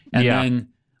him, and then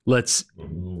let's.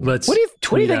 What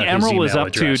do you think Emerald is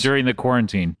up to during the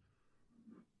quarantine?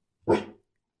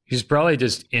 He's probably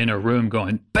just in a room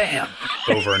going bam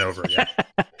over and over again.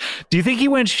 Do you think he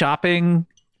went shopping?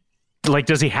 Like,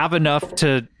 does he have enough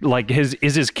to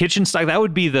is his kitchen stock? That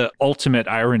would be the ultimate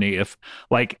irony if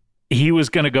he was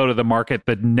going to go to the market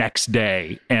the next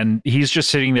day and he's just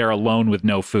sitting there alone with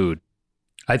no food.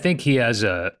 I think he has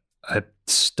a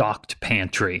stocked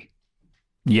pantry.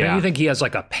 Yeah. Don't you think he has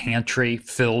like a pantry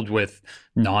filled with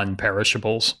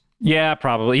non-perishables? Yeah,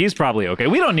 probably. He's probably okay.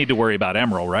 We don't need to worry about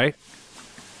Emerald, right?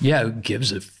 Yeah, who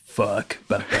gives a fuck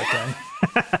about that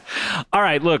guy? All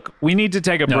right, look, we need to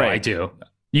take a break. No, I do.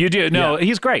 You do? No,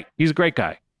 he's great. He's a great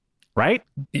guy, right?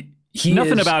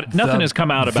 Nothing has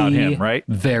come out about him, right?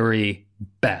 Very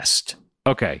best.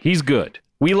 Okay, he's good.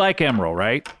 We like Emerald,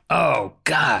 right? Oh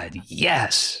God,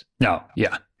 yes. No,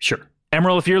 yeah, sure.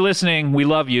 Emerald, if you're listening, we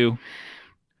love you.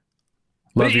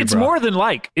 It's more than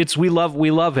it's we love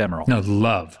Emerald. No,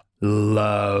 love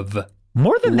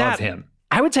more than love that. Him.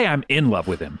 I would say I'm in love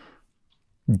with him.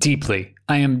 Deeply.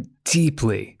 I am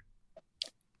deeply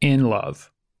in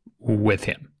love with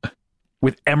him.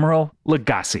 With Emerald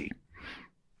Lagasse.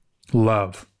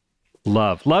 Love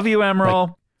you,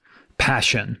 Emerald.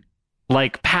 Passion.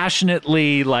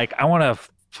 Passionately, I want to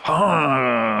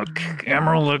fuck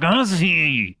Emerald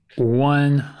Lagasse.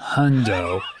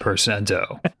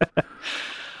 100%.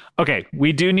 Okay,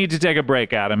 we do need to take a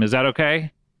break, Adam. Is that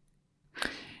okay?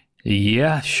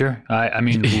 Yeah, sure. I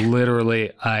mean,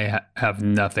 literally, I have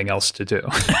nothing else to do.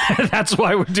 That's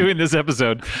why we're doing this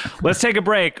episode. Let's take a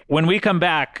break. When we come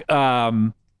back,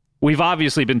 we've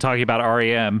obviously been talking about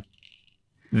REM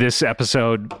this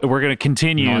episode. We're going to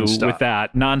continue with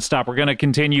that nonstop. We're going to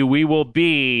continue. We will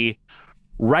be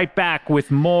right back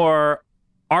with more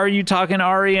Are You Talking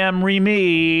REM Remy?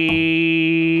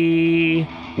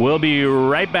 We'll be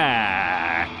right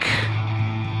back.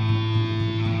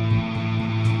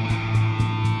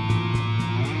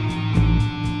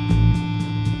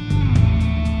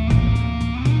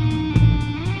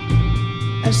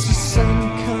 As the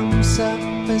sun comes up,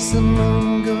 as the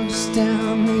moon goes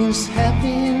down, these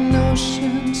happy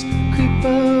notions creep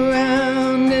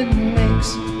around and it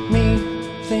makes me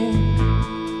think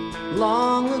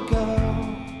long ago.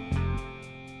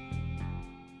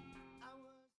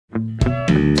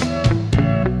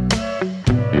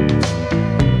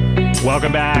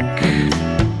 Welcome back.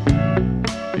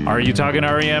 Are You Talking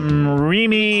REM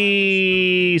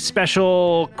Remy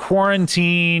special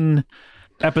quarantine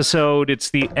episode?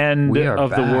 It's the end We are of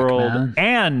the back, world, man.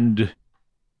 and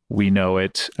we know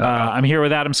it. I'm here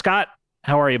with Adam Scott.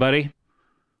 How are you, buddy?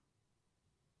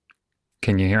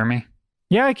 Can you hear me?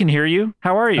 Yeah, I can hear you.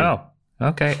 How are you? Oh,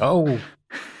 okay. Oh,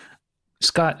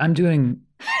 Scott, I'm doing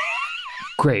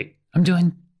great. I'm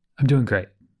doing great.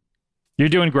 You're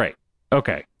doing great.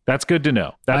 Okay, that's good to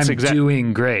know. That's I'm exactly.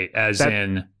 doing great, as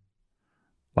in,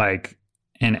 like,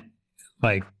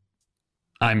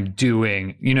 I'm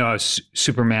doing. You know,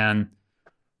 Superman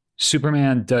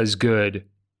does good.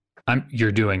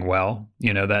 You're doing well.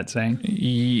 You know that saying?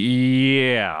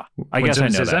 Yeah, I When guess I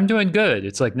someone know says, that. I'm doing good.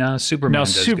 It's like, no, Superman. No,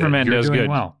 does Superman good. You're does doing good.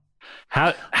 well.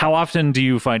 How often do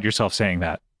you find yourself saying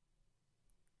that?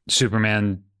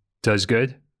 Superman does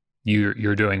good.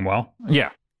 You're doing well.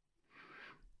 Yeah.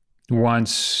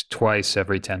 Once, twice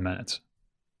every 10 minutes.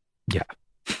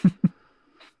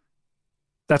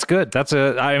 That's good.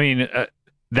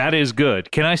 That is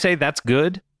good. Can I say that's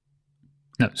good?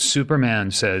 No, Superman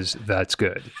says that's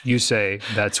good. You say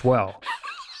that's well.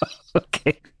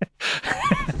 Okay.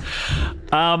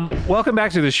 Welcome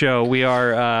back to the show. We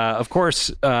are, of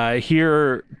course,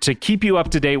 here to keep you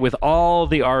up to date with all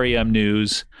the REM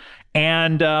news.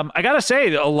 And I got to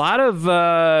say, a lot of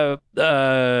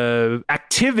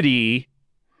activity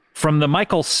from the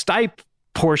Michael Stipe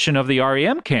portion of the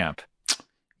REM camp.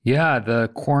 Yeah, the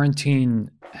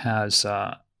quarantine has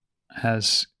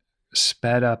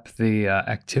sped up the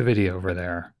activity over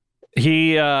there.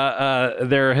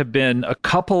 There have been a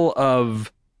couple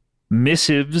of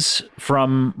missives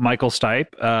from Michael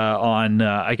Stipe on,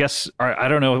 I guess, I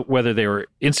don't know whether they were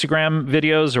Instagram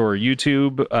videos or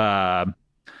YouTube.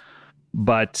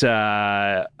 But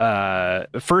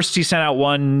first he sent out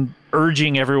one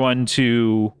urging everyone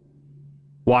to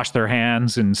wash their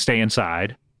hands and stay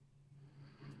inside.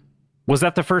 Was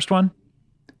that the first one?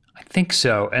 I think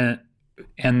so.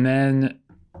 And then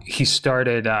he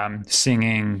started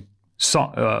singing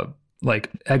like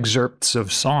excerpts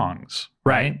of songs,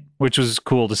 right? Which was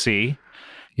cool to see.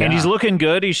 Yeah. And he's looking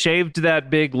good. He shaved that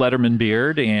big Letterman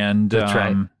beard, and That's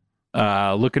right.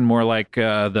 Looking more like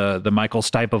the Michael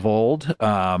Stipe of old.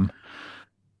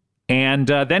 And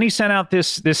then he sent out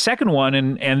this second one,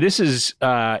 and this is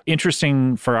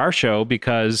interesting for our show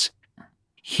because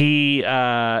he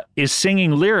is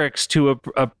singing lyrics to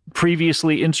a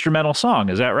previously instrumental song.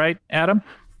 Is that right, Adam?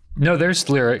 No, there's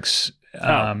lyrics.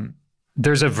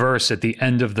 There's a verse at the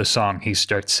end of the song he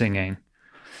starts singing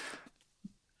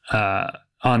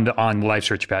on Life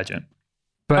Search Pageant.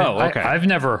 But okay. I've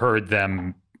never heard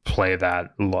them play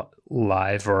that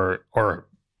live or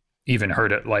even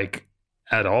heard it like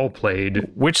at all played.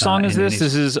 Which song is this?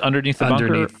 This is Underneath the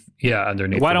Bunker.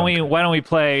 Underneath. Why don't we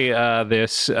play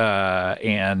this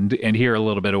and hear a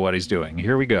little bit of what he's doing?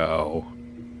 Here we go.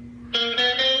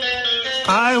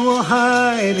 I will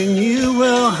hide and you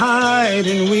will hide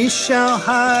and we shall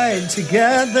hide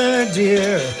together,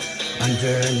 dear,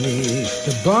 underneath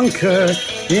the bunker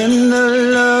in the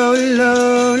low,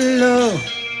 low, low.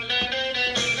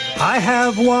 I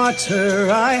have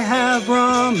water, I have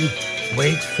rum.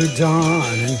 Wait for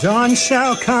dawn, and dawn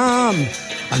shall come.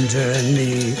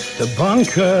 Underneath the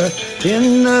bunker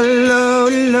in the low,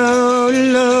 low,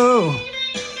 low.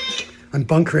 I'm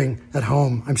bunkering at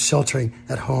home. I'm sheltering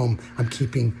at home. I'm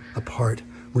keeping apart.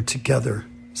 We're together,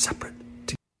 separate.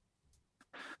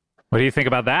 What do you think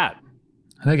about that?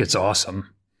 I think it's awesome.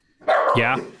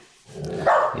 Yeah.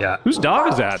 Yeah. Whose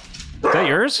dog is that? Is that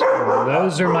yours?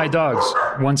 Those are my dogs.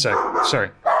 One sec. Sorry.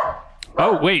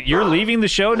 Oh, wait, you're leaving the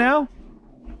show now?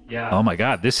 Yeah. Oh my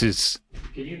God, this is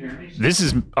Can you hear me? this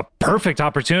is a perfect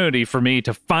opportunity for me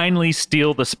to finally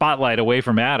steal the spotlight away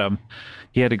from Adam.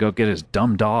 He had to go get his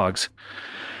dumb dogs.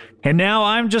 And now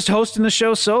I'm just hosting the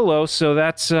show solo, so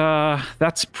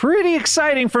that's pretty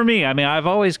exciting for me. I mean, I've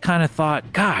always kind of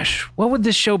thought, gosh, what would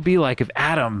this show be like if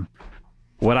Adam,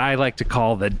 what I like to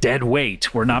call the dead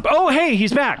weight, were not... Oh, hey,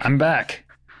 he's back. I'm back.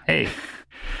 Hey.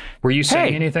 Were you saying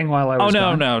Hey. anything while I was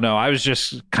gone? No. I was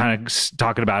just kind of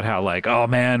talking about how, like, oh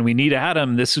man, we need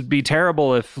Adam. This would be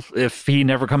terrible if he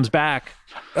never comes back.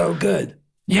 Oh, good.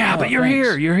 Yeah, but you're thanks.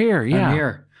 here. You're here. Yeah. I'm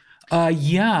here.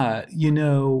 Yeah,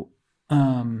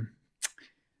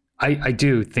 I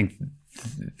do think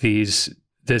this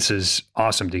is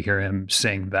awesome to hear him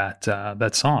sing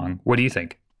that song. What do you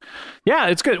think? Yeah,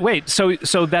 it's good. Wait, so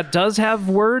that does have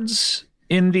words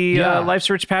in the Yeah. Life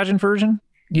Search pageant version?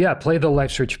 Yeah, play the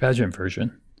Life Search pageant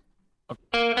version.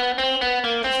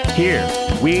 Here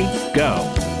we go.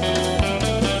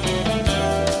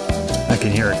 I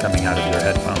can hear it coming out of your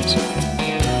headphones.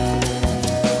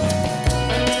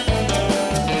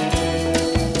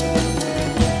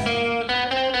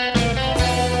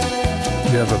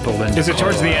 You have a Belinda Is it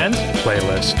towards the end?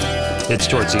 playlist. It's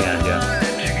towards the end, yeah.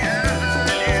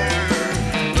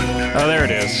 Oh, there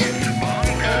it is.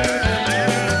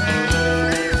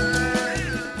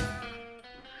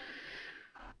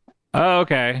 Oh,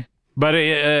 okay. But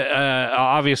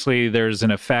obviously there's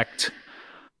an effect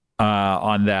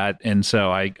on that. And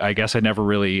so I guess I never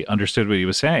really understood what he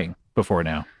was saying before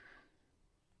now.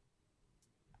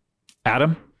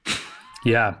 Adam?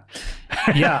 Yeah.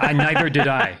 Yeah, neither did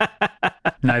I.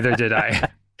 Neither did I.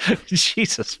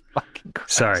 Jesus fucking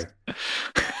Christ. Sorry.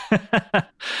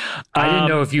 I didn't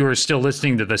know if you were still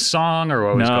listening to the song or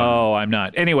what was going on. No, I'm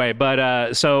not. Anyway,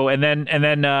 but so and then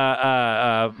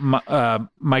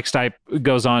Mike Stipe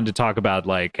goes on to talk about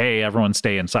like, hey, everyone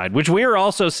stay inside, which we are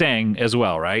also saying as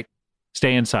well, right?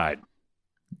 Stay inside.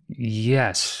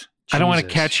 Yes. I don't want to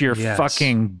Jesus. catch your Yes.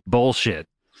 fucking bullshit.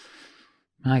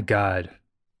 My God.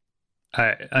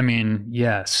 I mean,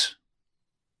 yes.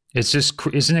 It's just,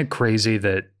 isn't it crazy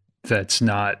that that's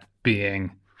not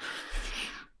being,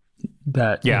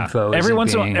 that Yeah. info Every isn't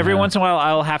once being, in a while,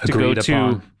 I'll have to go agreed to.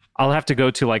 upon. I'll have to go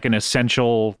to like an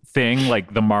essential thing,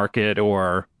 like the market,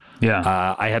 or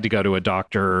Yeah. I had to go to a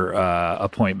doctor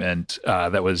appointment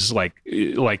that was like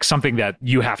something that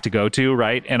you have to go to,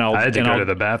 right? And I had to go I'll- to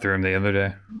the bathroom the other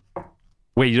day.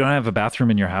 Wait, you don't have a bathroom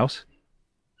in your house?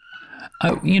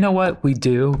 You know what? We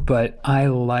do, but I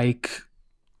like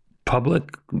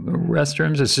public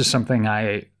restrooms. It's just something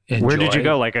I enjoy. Where did you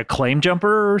go? Like a claim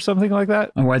jumper or something like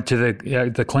that? I went to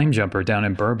the claim jumper down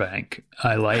in Burbank.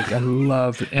 I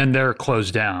love, and they're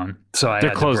closed down. So I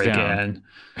They're had closed to break down. in.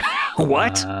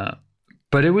 What?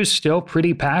 But it was still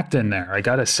pretty packed in there. I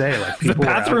gotta say, like The people were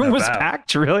out bathroom and was about.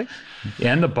 packed, really?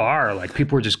 And the bar, like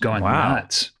people were just going Wow.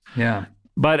 nuts. Yeah.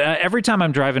 But every time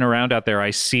I'm driving around out there, I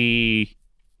see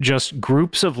just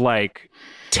groups of like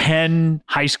 10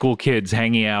 high school kids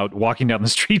hanging out, walking down the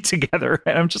street together.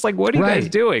 And I'm just like, what are you guys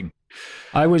Right. doing?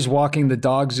 I was walking the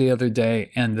dogs the other day,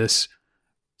 and this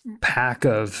pack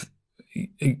of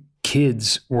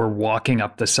kids were walking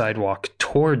up the sidewalk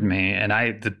toward me, and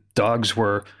the dogs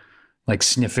were like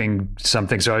sniffing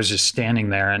something. So I was just standing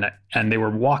there, and they were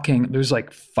walking. There's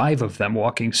like 5 of them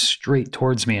walking straight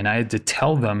towards me, and I had to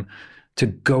tell them to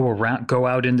go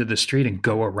out into the street and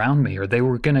go around me, or they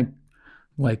were gonna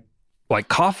like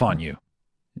cough on you.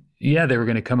 they were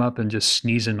gonna come up and just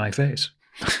sneeze in my face.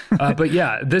 But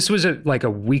yeah, this was like a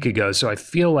week ago, so I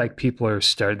feel like people are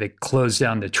they closed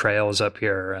down the trails up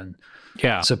here, and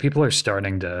Yeah. so people are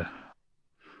starting to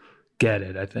get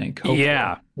it, I think. Hopefully.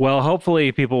 Yeah. Well,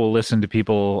 hopefully people will listen to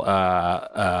people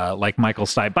like Michael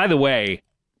Stipe. By the way,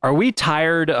 are we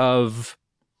tired of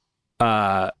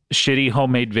shitty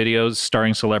homemade videos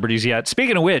starring celebrities yet?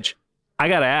 Speaking of which, I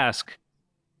got to ask,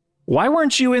 why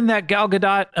weren't you in that Gal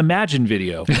Gadot Imagine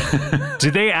video?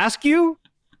 Did they ask you?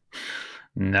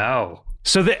 No.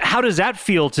 So how does that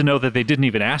feel to know that they didn't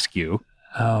even ask you?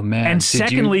 Oh man. And Did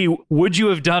secondly, would you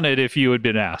have done it if you had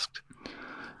been asked?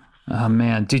 oh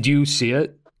man, did you see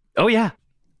it? Oh, yeah.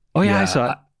 Oh, yeah, I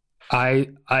saw it.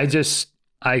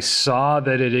 I saw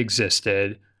that it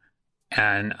existed,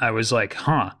 and I was like,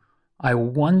 I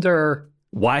wonder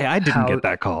Why I didn't How- get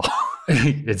that call.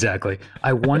 exactly.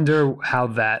 I wonder how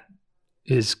that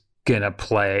is gonna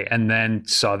play, and then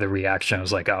saw the reaction. I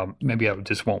was like, oh, maybe I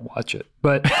just won't watch it.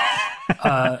 But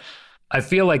I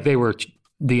feel like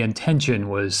the intention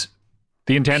was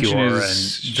The intention pure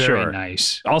is and very sure.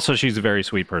 nice. Also, she's a very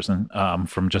sweet person.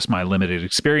 From just my limited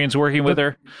experience working with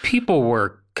her. People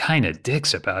were kind of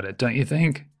dicks about it, don't you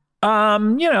think? I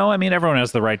mean, everyone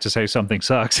has the right to say something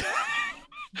sucks.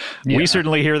 Yeah, We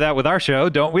certainly hear that with our show,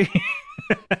 don't we?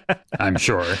 I'm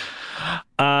sure.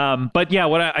 But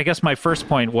yeah, I guess my first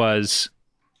point was,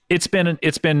 it's been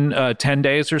 10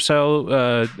 days or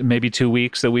so, maybe 2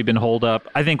 weeks that we've been holed up.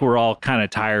 I think we're all kind of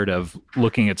tired of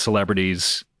looking at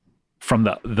celebrities from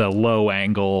the low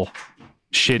angle,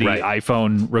 shitty Right.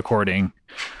 iPhone recording.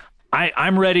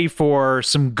 I'm ready for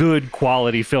some good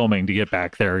quality filming to get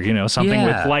back there. Something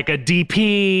Yeah. with like a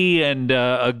DP and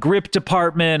a grip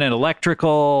department and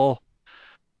electrical.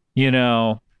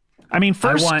 I mean,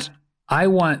 first, I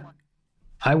want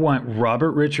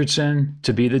Robert Richardson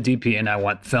to be the DP, and I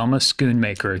want Thelma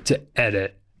Schoonmaker to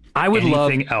edit. I would love.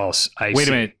 Anything else I Wait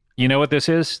see. a minute. You know what this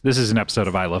is? This is an episode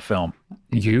of I Love Film.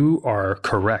 You are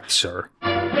correct, sir.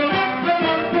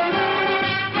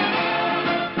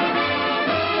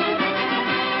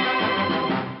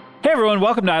 everyone.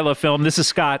 Welcome to I Love Film. This is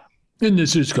Scott. And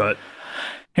this is Scott.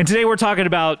 And today we're talking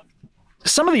about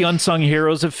some of the unsung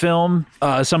heroes of film.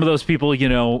 Some of those people, you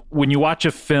know, when you watch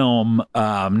a film,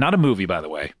 not a movie, by the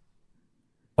way.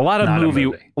 A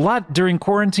lot during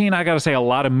quarantine, I got to say, a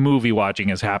lot of movie watching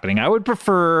is happening. I would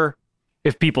prefer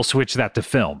if people switch that to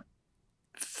film.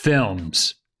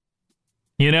 Films.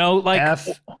 You know, like...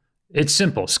 It's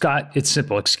simple, Scott. It's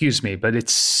simple. Excuse me, but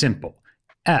it's simple.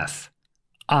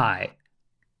 F-I-L-M.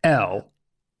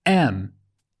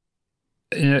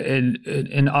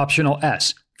 An optional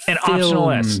S. An Films. optional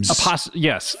S.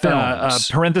 Yes.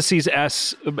 Parentheses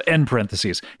S, end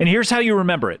parentheses. And here's how you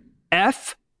remember it.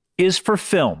 F is for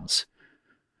films.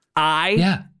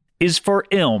 I is for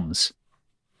ilms.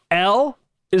 L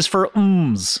is for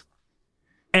ms.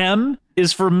 M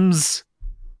is for ms.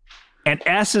 And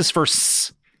S is for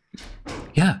s.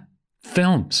 Yeah.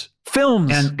 Films.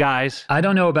 Films, And guys. I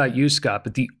don't know about you, Scott,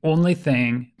 but the only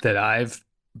thing that I've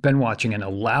been watching and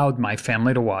allowed my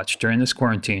family to watch during this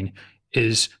quarantine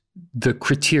is the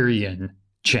Criterion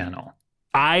channel.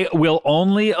 I will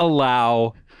only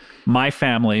allow my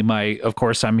family, of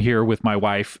course, I'm here with my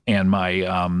wife and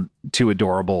my two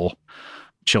adorable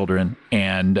children,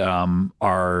 and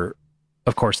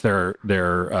of course, their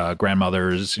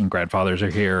grandmothers and grandfathers are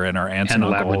here, and our aunts and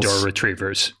uncles. Labrador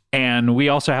retrievers. And we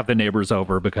also have the neighbors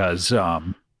over because,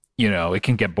 you know, it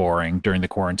can get boring during the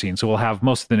quarantine. So we'll have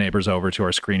most of the neighbors over to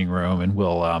our screening room, and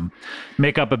we'll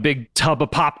make up a big tub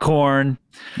of popcorn.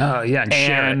 Oh, yeah, and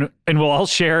share it. And we'll all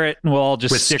share it, and we'll all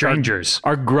just with stick strangers.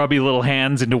 our grubby little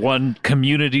hands into one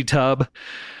community tub.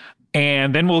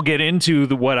 And then we'll get into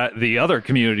the other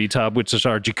community tub, which is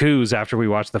our jacuzzi after we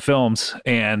watch the films.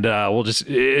 And we'll just,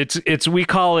 we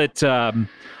call it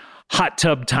Hot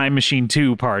Tub Time Machine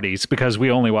 2 parties, because we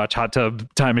only watch Hot Tub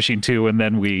Time Machine 2 and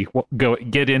then we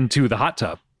get into the hot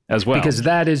tub as well. Because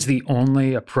that is the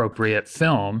only appropriate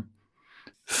film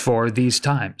for these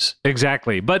times.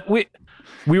 Exactly. But we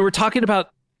were talking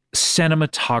about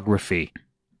cinematography.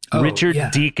 Richard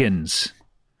Deakins.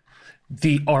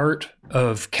 The art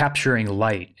of capturing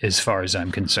light, as far as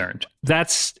I'm concerned. A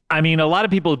lot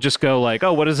of people just go like,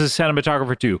 oh, what does a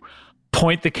cinematographer do?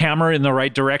 Point the camera in the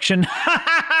right direction?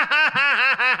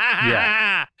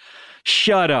 Yeah.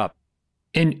 Shut up.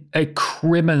 In a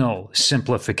criminal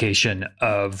simplification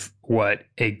of what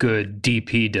a good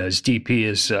DP does. DP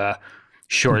is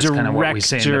short, kind of what we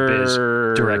say in the biz.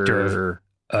 Director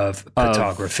of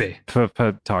photography.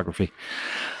 Photography.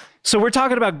 So we're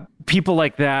talking about people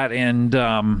like that, and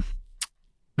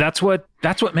that's what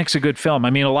makes a good film.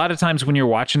 I mean, a lot of times when you're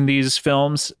watching these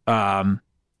films, the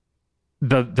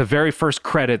very first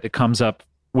credit that comes up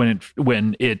when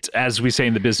it, as we say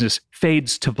in the business,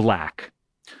 fades to black,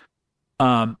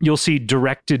 you'll see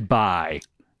directed by,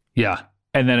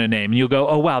 and then a name, and you'll go,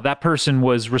 oh wow, that person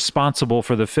was responsible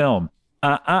for the film.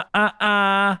 No.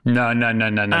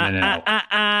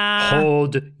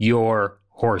 Hold your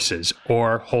horses,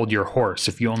 or hold your horse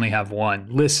if you only have one.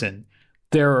 Listen,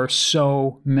 there are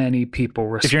so many people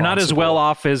responsible. If you're not as well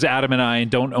off as Adam and I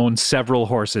and don't own several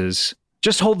horses,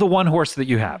 just hold the one horse that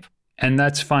you have. And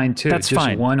that's fine too. That's just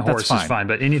fine. One horse is fine,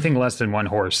 but anything less than one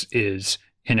horse is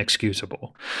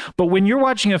inexcusable. But when you're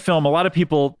watching a film, a lot of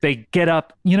people, they get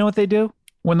up. You know what they do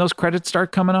when those credits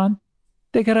start coming on?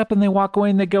 They get up and they walk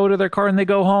away and they go to their car and they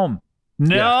go home.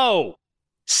 No!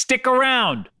 Stick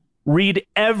around. Read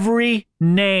every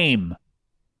name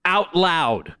out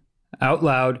loud. Out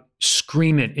loud.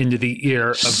 Scream it into the ear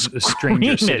of the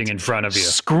stranger sitting in front of you.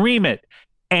 Scream it.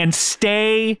 And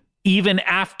stay even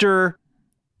after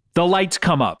the lights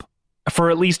come up for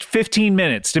at least 15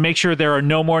 minutes to make sure there are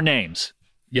no more names.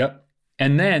 Yep.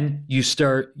 And then you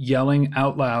start yelling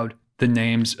out loud the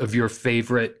names of your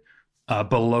favorite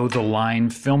below the line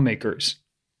filmmakers.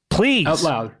 Please. Out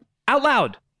loud. Out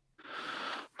loud.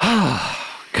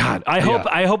 God, I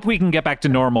hope we can get back to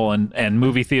normal and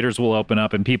movie theaters will open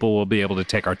up and people will be able to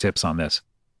take our tips on this.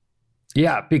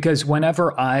 Yeah, because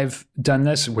whenever I've done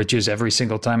this, which is every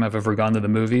single time I've ever gone to the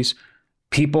movies,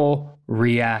 people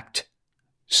react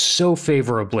so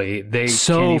favorably. They love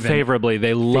it. They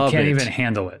can't even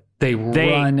handle it. They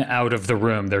run out of the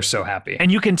room. They're so happy.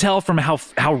 And you can tell from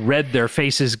how red their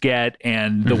faces get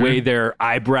and the way their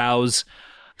eyebrows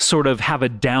sort of have a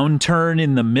downturn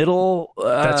in the middle.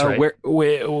 That's right.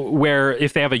 Where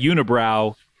if they have a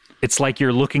unibrow, it's like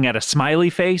you're looking at a smiley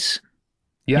face.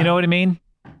 Yeah. You know what I mean?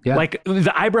 Yeah. Like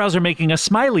the eyebrows are making a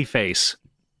smiley face.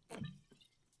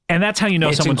 And that's how you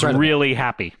know someone's really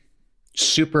happy.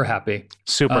 Super happy.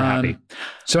 Super happy.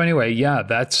 So anyway,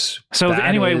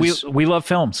 we love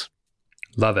films.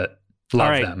 Love it.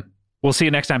 Love them. We'll see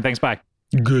you next time. Thanks. Bye.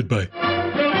 Goodbye.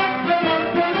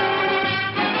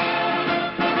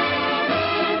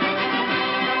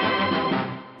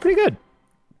 pretty good.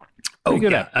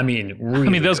 Good yeah. I mean, really I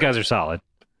mean, those good. guys are solid.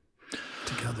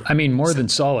 I mean, more than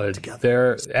solid.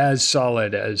 They're as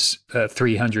solid as a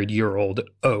 300-year-old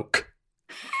oak.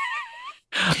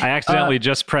 I accidentally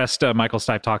just pressed Michael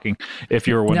Stipe talking, if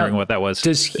you were wondering Now, what that was.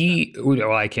 Does he?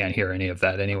 Well, I can't hear any of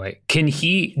that anyway. Can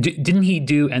he? Didn't he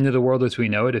do "End of the World as We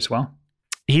Know It" as well?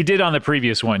 He did on the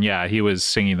previous one. Yeah, he was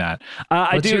singing that.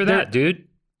 Let's hear that, dude.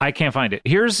 I can't find it.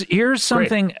 Here's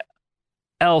something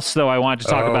else, though, I wanted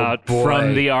to talk about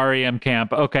from the REM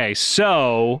camp. Okay,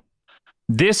 so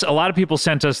a lot of people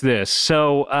sent us this.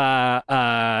 So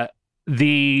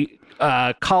the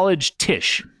college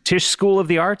Tisch School of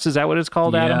the Arts, is that what it's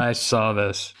called, Adam? Yeah, I saw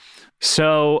this.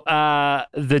 So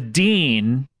the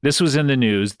dean, this was in the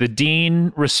news, the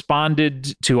dean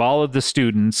responded to all of the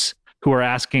students who were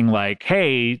asking, like,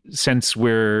 hey, since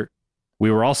we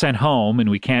were all sent home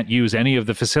and we can't use any of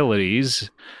the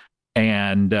facilities,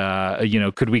 and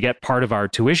could we get part of our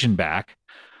tuition back?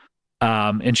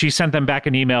 And she sent them back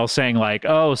an email saying, like,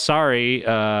 oh, sorry,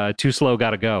 too slow,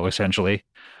 gotta go, essentially.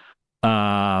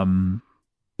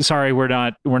 Sorry, we're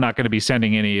not going to be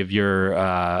sending any of your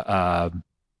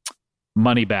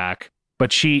money back.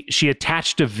 But she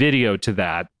attached a video to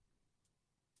that,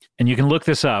 and you can look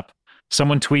this up.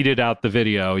 Someone tweeted out the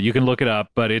video. You can look it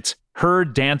up, but it's her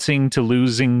dancing to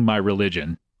Losing My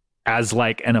Religion as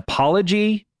like an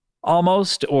apology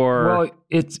almost, or... Well,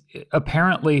 it's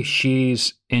apparently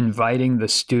she's inviting the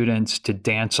students to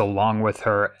dance along with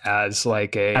her as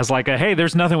like a, hey,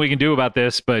 there's nothing we can do about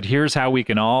this, but here's how we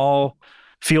can all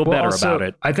feel better about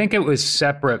it. I think it was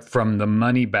separate from the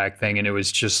money back thing, and it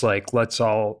was just like, let's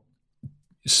all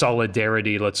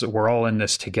solidarity. We're all in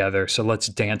this together, so let's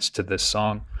dance to this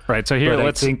song. Right. So here,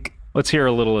 let's hear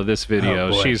a little of this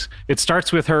video. Oh, it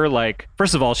starts with her, like,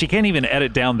 first of all, she can't even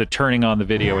edit down the turning on the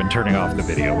video and turning off the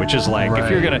video, which is like, if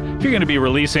you're gonna be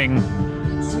releasing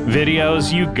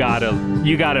videos, you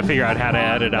gotta figure out how to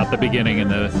edit out the beginning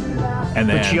and the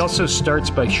end. She also starts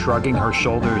by shrugging her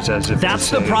shoulders as if that's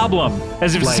the problem,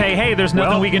 as if to say, hey, there's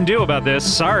nothing we can do about this.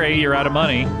 Sorry, you're out of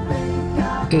money.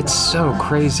 It's so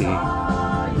crazy.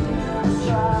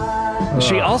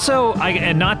 She also,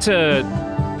 and not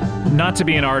to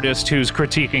be an artist who's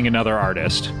critiquing another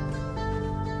artist,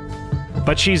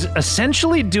 but she's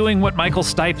essentially doing what Michael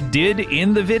Stipe did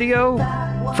in the video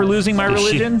for Losing My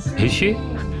Religion. Is she?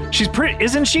 She's pretty,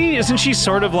 isn't she? Isn't she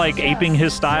sort of like aping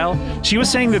his style? She was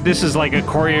saying that this is like a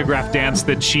choreographed dance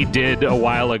that she did a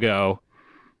while ago.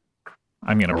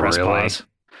 I'm going to press pause.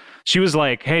 She was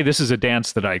like, hey, this is a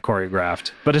dance that I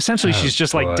choreographed. But essentially, she's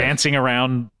just like dancing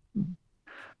around.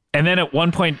 And then at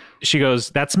one point, she goes,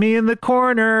 that's me in the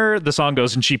corner. The song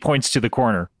goes, and she points to the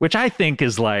corner, which I think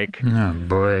is like, oh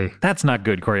boy, that's not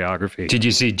good choreography. Did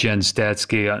you see Jen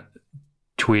Statsky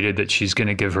tweeted that she's going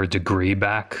to give her degree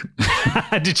back?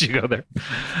 Did you go there?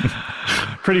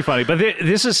 Pretty funny. But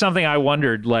this is something I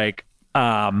wondered, like,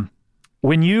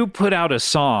 when you put out a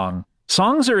song,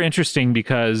 songs are interesting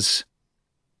because,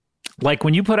 like,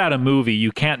 when you put out a movie,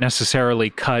 you can't necessarily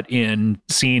cut in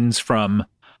scenes from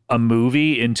a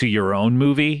movie into your own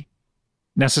movie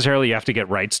necessarily. You have to get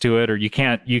rights to it, or you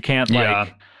can't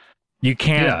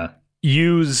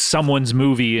use someone's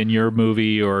movie in your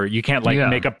movie, or you can't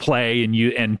make a play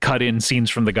and cut in scenes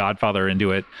from The Godfather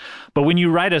into it. But when you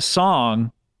write a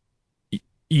song,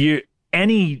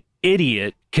 any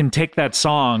idiot can take that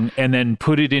song and then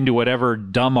put it into whatever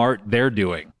dumb art they're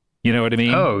doing. You know what I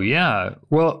mean? Oh yeah.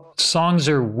 Well, songs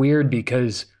are weird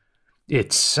because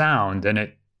it's sound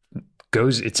and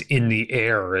it's in the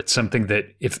air. It's something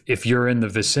that if you're in the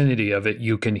vicinity of it,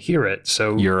 you can hear it.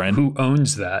 So who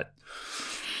owns that?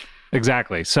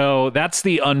 Exactly. So that's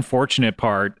the unfortunate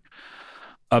part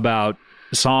about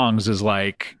songs, is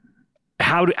like,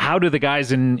 how do the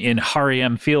guys in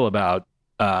REM feel about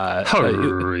REM?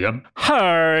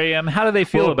 How do they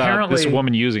feel about this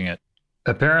woman using it?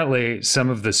 Apparently, some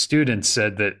of the students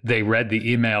said that they read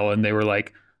the email and they were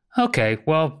like, okay,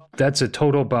 well, that's a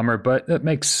total bummer, but it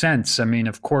makes sense. I mean,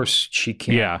 of course she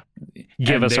can't. Yeah.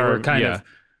 They were kind of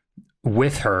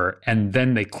with her, and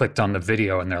then they clicked on the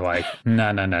video and they're like, no,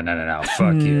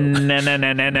 fuck you.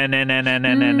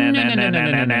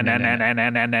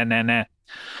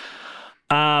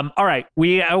 All right,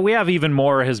 we have even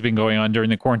more has been going on during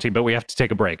the quarantine, but we have to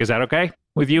take a break. Is that okay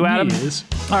with you, Adam? Yes.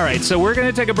 All right, so we're going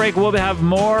to take a break. We'll have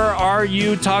more Are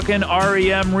You Talking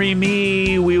REM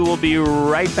Re-Me? We will be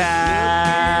right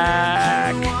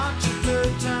back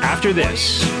after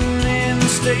this.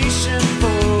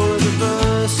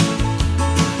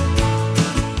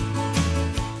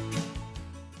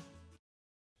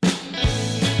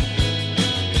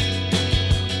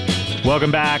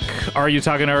 Welcome back. Are You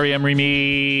Talking REM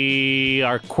Remy?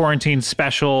 Our quarantine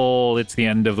special. It's the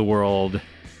end of the world.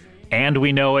 And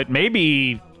we know it may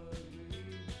be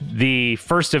the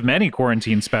first of many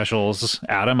quarantine specials.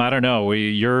 Adam, I don't know.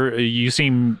 You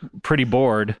seem pretty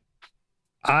bored.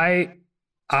 I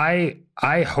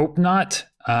hope not.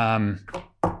 I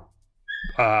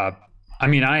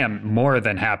mean, I am more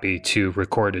than happy to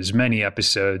record as many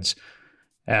episodes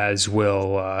as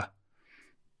will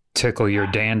tickle your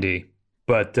dandy.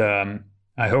 But I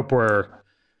hope we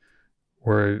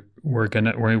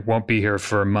won't be here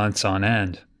for months on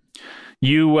end.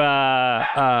 You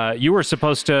were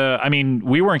supposed to. I mean,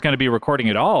 we weren't going to be recording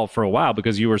at all for a while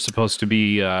because you were supposed to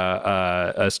be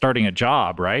starting a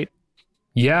job, right?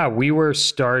 Yeah, we were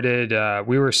starting a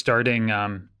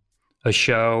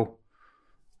show.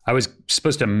 I was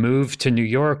supposed to move to New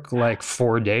York like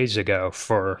 4 days ago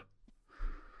for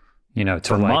like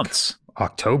months.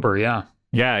 October, yeah.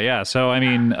 Yeah. So, I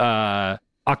mean,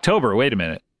 October, wait a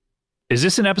minute. Is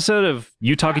this an episode of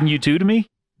You Talking U2 to Me?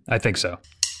 I think so.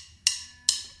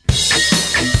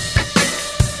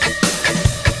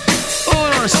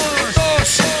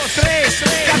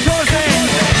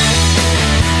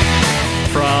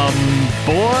 From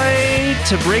boy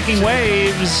to breaking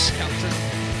waves.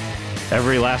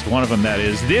 Every last one of them, that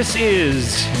is. This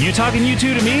is You Talking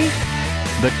U2 to Me?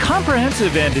 The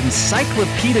comprehensive and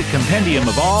encyclopedic compendium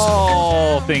of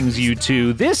all things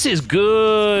U2. This is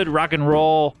good rock and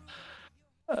roll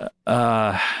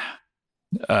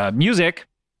music.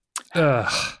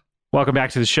 Welcome back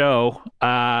to the show.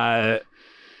 My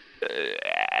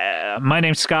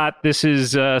name's Scott. This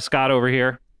is Scott over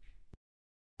here.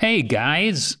 Hey,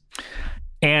 guys.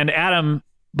 And Adam,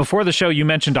 before the show, you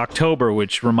mentioned October,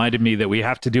 which reminded me that we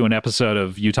have to do an episode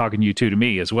of You Talking U2 to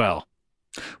Me as well.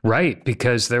 Right,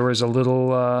 because there was a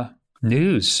little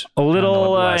news. A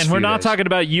little, and we're not talking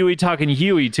about Yui talking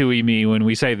Huey to me when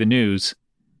we say the news.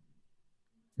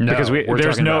 No, because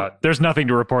there's nothing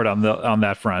to report on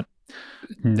that front.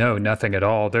 No, nothing at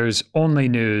all. There's only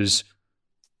news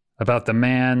about the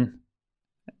man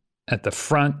at the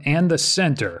front and the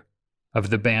center of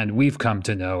the band we've come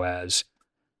to know as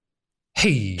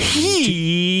Hey.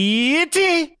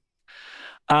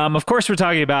 Of course, we're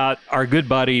talking about our good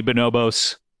buddy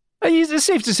Bonobos. It's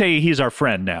safe to say he's our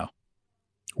friend now.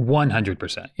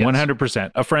 100%. Yes.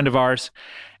 100%. A friend of ours.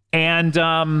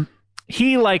 And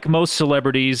he, like most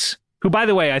celebrities, who, by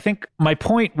the way, I think my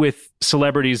point with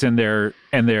celebrities and their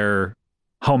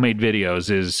homemade videos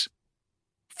is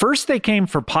first they came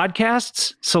for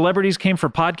podcasts. Celebrities came for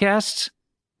podcasts.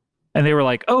 And they were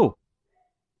like, oh,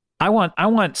 I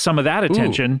want some of that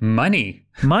attention. Ooh, money.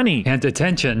 And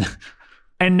attention.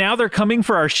 And now they're coming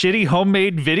for our shitty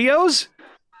homemade videos?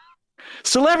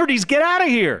 Celebrities, get out of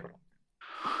here.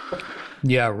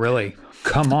 Yeah, really.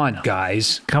 Come on,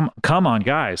 guys. Come on,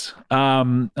 guys.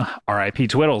 R.I.P.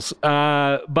 Twiddles.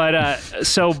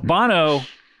 So Bono,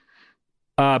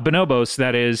 Bonobos,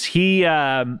 that is,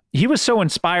 he was so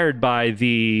inspired by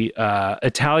the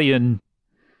Italian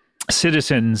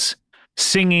citizens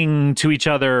singing to each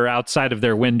other outside of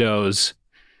their windows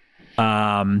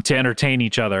to entertain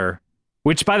each other.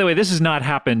 Which, by the way, this has not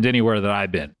happened anywhere that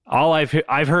I've been. All I've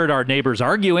heard our neighbors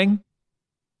arguing,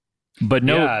 but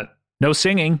no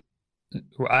singing.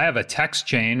 I have a text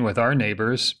chain with our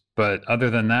neighbors, but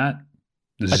other than that,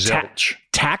 zilch.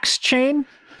 Tax chain?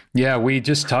 Yeah, we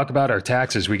just talk about our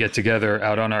taxes. We get together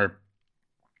out on our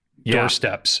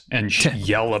doorsteps and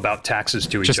yell about taxes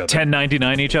to each other. Just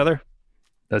 1099 each other?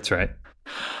 That's right.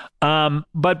 But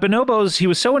Bonobos, he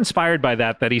was so inspired by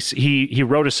that he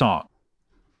wrote a song.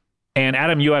 And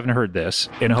Adam, you haven't heard this,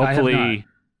 and hopefully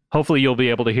you'll be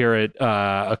able to hear it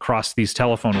across these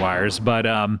telephone wires. But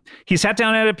he sat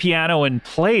down at a piano and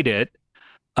played it.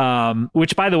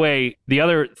 Which, by the way, the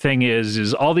other thing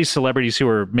is all these celebrities who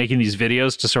are making these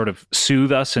videos to sort of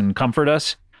soothe us and comfort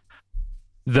us.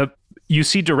 You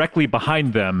see directly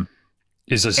behind them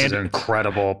is this an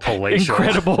incredible palatial,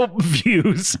 incredible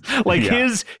views. Like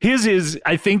his is,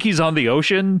 I think he's on the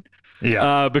ocean.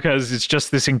 Yeah, because it's just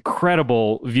this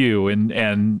incredible view,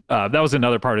 and that was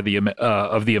another part of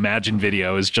the Imagine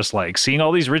video, is just like seeing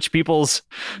all these rich people's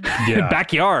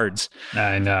backyards.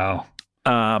 I know.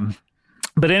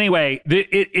 But anyway,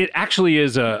 it actually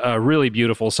is a really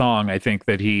beautiful song, I think,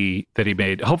 that he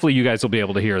made. Hopefully, you guys will be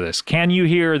able to hear this. Can you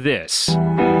hear this?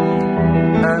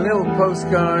 A little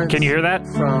postcard. Can you hear that?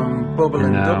 From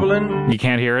Dublin. You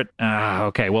can't hear it?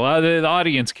 Okay. Well, the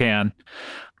audience can.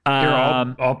 Here,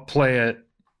 I'll play it.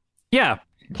 Yeah,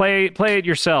 play it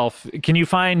yourself. Can you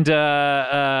find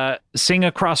Sing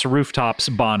Across Rooftops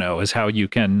Bono is how you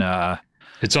can...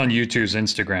 It's on YouTube's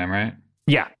Instagram, right?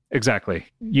 Yeah. exactly.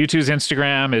 U2's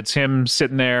Instagram. It's him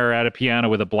sitting there at a piano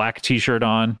with a black T-shirt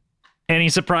on. Any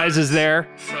surprises there?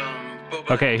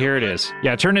 Okay, here it is.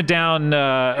 Yeah, turn it down,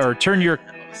 or turn your...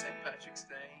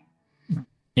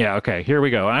 Yeah, okay, here we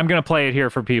go. I'm going to play it here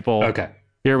for people. Okay.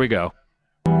 Here we go.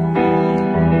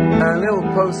 Little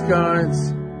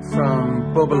postcards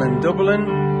from Bubble in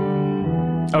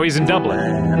Dublin. Oh, he's in Dublin.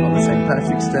 On the St.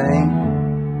 Patrick's Day.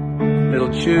 Little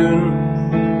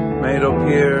tune made up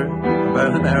here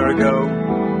about an hour ago.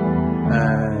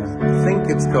 I think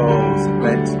it's called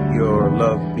Let Your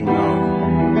Love Be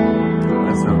Known.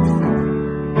 That's not the thing.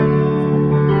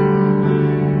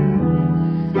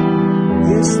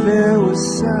 Yes, there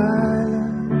was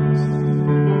silence.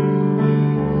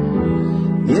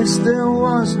 Yes, there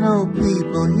was no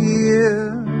people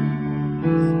here.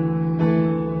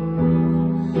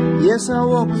 Yes, I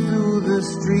walked through the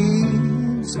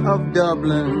streets of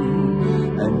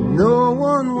Dublin and no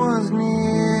one was near.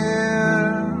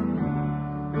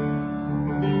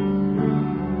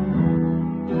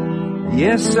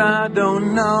 Yes, I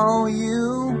don't know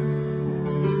you.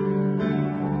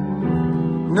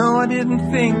 No, I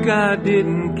didn't think I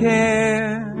didn't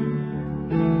care.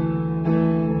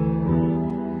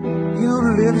 You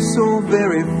live so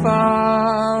very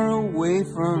far away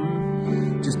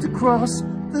from just across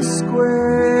the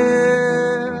square.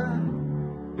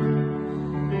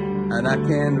 And I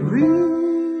can't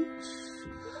reach,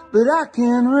 but I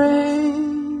can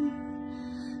reach.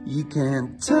 You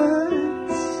can't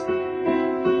touch,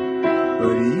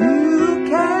 but you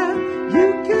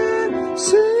can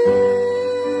see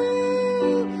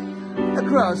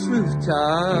across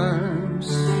rooftops.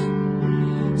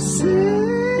 Sing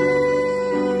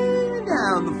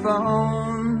down the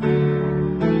phone.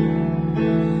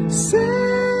 Sing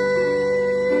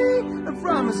and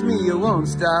promise me you won't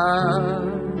stop.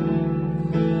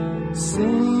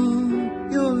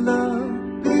 Sing your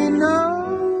love be known.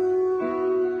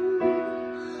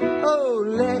 Oh,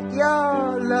 let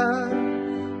your love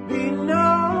be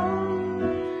known.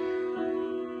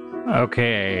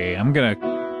 Okay, I'm going to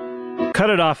cut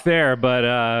it off there, but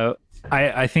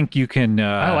I think you can...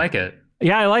 I like it.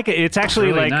 Yeah, I like it. It's actually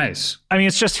really like nice. I mean,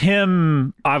 it's just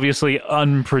him, obviously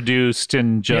unproduced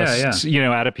and just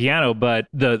at a piano. But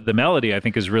the melody, I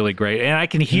think, is really great, and I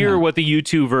can hear what the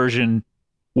U2 version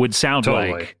would sound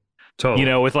like.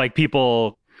 Totally. With like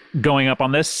people going up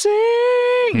on this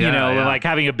sing, like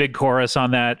having a big chorus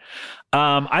on that.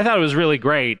 I thought it was really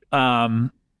great.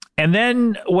 And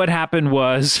then what happened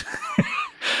was.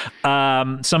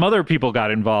 Some other people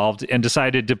got involved and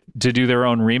decided to do their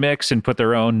own remix and put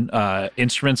their own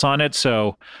instruments on it.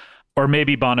 So, or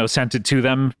maybe Bono sent it to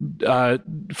them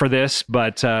for this.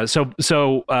 But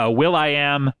so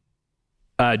will.i.am,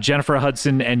 Jennifer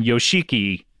Hudson, and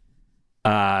Yoshiki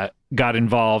got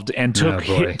involved and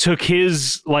took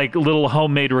his like little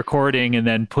homemade recording and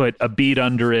then put a beat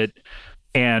under it.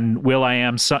 And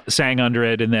will.i.am sang under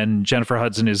it, and then Jennifer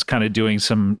Hudson is kind of doing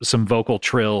some vocal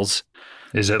trills.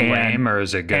 Is it lame or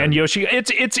is it good? And Yoshi,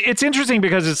 it's interesting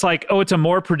because it's like, it's a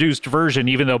more produced version,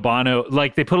 even though Bono,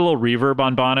 like they put a little reverb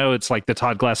on Bono. It's like the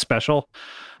Todd Glass special,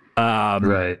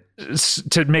 right?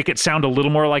 To make it sound a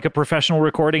little more like a professional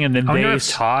recording. And then I wonder if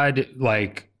Todd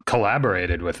like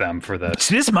collaborated with them for this.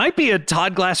 This might be a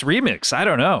Todd Glass remix. I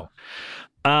don't know.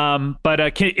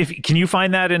 But can you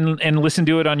find that and listen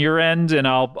to it on your end, and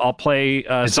I'll play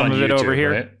some of it over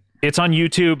here. Right? It's on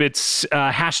YouTube. It's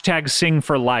hashtag Sing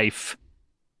for Life.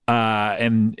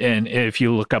 And if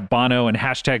you look up Bono and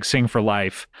hashtag Sing for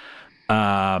Life,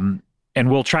 and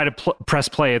we'll try to press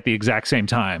play at the exact same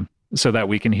time so that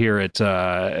we can hear it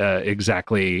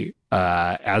exactly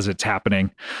as it's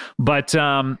happening. But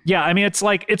I mean, it's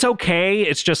like it's okay.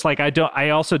 It's just like I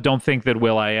also don't think that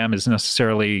will.i.am is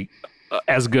necessarily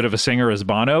as good of a singer as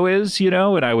Bono is, and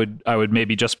I would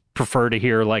maybe just prefer to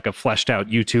hear like a fleshed out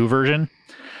U2 version.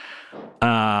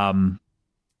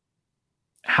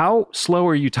 How slow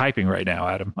are you typing right now,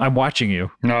 Adam? I'm watching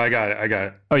you. No, I got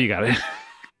it. Oh, you got it.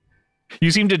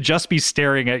 You seem to just be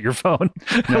staring at your phone,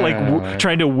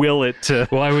 trying to will it to.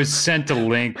 Well, I was sent a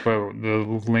link, but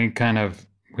the link kind of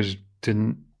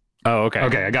didn't. Oh, okay.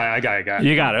 Okay, I got it.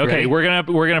 You got it. Okay, ready?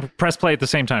 we're gonna press play at the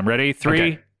same time. Ready?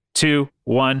 3, 2,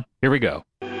 1. Here we go.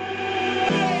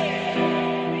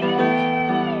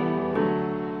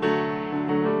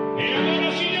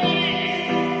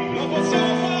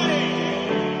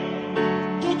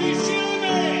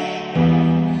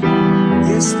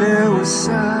 Yes, there was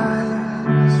silence.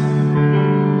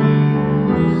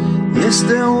 Yes,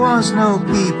 there was no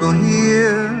people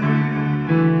here.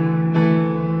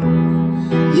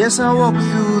 Yes, I walked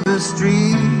through the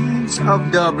streets streets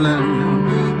of Dublin,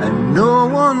 and no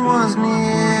one was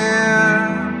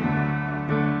near.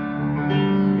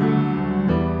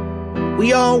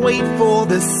 We all wait for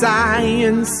the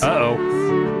science Uh-oh.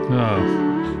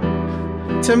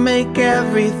 Oh, to make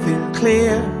everything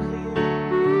clear.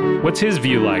 What's his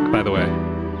view like, by the way?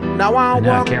 Now I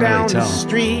No, I walk can't really down the tell.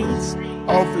 streets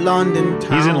of London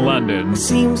town. He's in London. It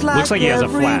seems like, Looks like he has a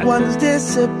flat. everyone's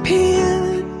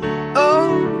disappeared.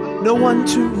 Oh, no one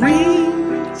to read.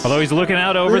 Although he's looking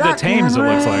out over the Thames, it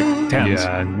looks like. Thames.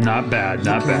 yeah, not bad,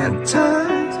 not bad. Can't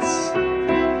touch,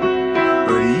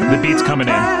 but you The beat's coming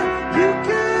in. You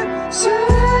can see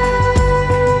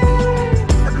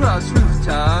across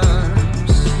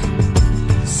rooftops,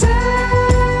 say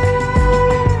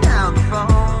down the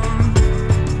phone,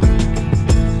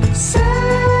 say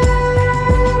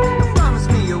promise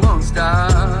me you won't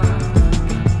stop,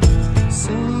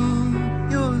 sing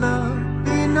your love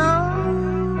be known.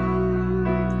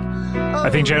 I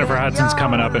think Jennifer Hudson's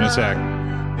coming up in a sec.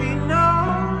 Be known.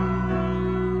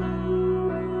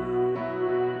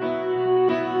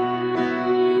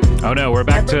 Oh no, we're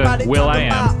back to Everybody Will talk I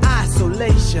Am. about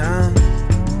isolation.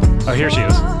 Oh, here she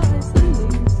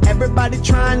is. Everybody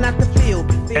trying not to feel.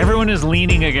 Everyone is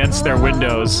leaning against their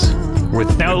windows.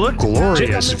 With Now look,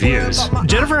 glorious views.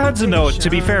 Jennifer Hudson, though, to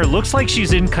be fair, looks like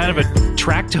she's in kind of a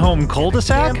tracked home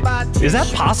cul-de-sac. Is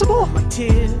that possible?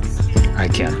 I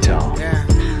can't tell. Yeah.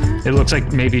 It looks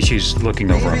like maybe she's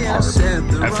looking over a park.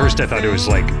 At first, I thought it was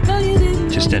like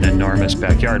just an enormous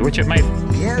backyard, which it might be.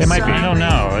 I don't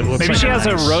know. It looks Maybe like she has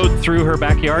nice- a road through her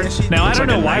backyard. Now, I Looks don't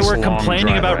like know a why nice we're long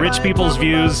complaining about driveway. rich people's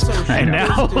views and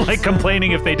now like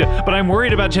complaining if they do. But I'm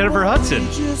worried about Jennifer Hudson.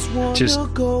 Just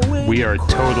we are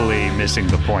totally missing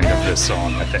the point of this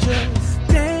song. I think.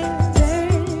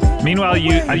 Meanwhile, I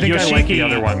think I like the Yoshiki-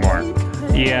 other one more.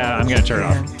 Yeah, I'm gonna turn it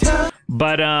off.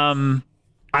 But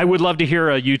I would love to hear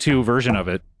a U2 version of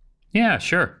it. Yeah,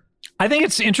 sure. I think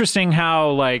it's interesting how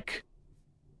like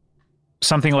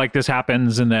something like this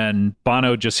happens and then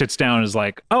Bono just sits down and is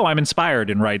like, "Oh, I'm inspired,"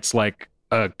 and writes like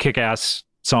a kick-ass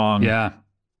song Yeah,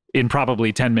 in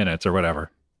probably 10 minutes or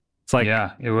whatever. It's like,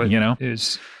 yeah. It was. you know? it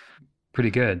was pretty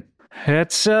good.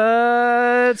 it's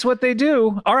what they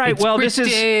do. All right, well, this is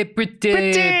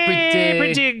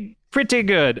pretty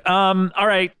good. All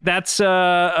right, that's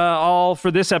all for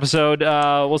this episode.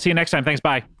 We'll see you next time. Thanks.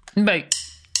 Bye. Bye.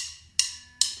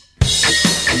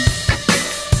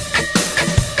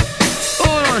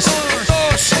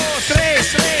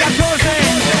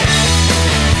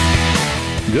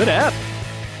 Good app.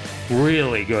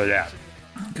 Really good app.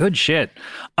 Good shit.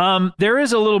 There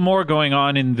is a little more going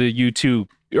on in the U2,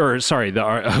 or sorry,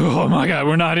 oh my God,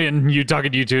 we're not in You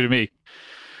Talking U2 to Me.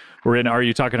 We're in Are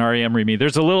You Talking REM Remy.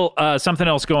 There's a little something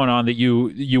else going on that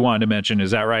you wanted to mention.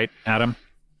 Is that right, Adam?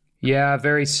 Yeah,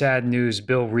 very sad news.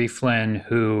 Bill Rieflin,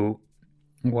 who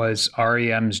was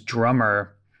REM's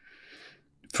drummer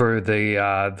for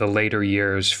the later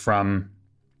years, from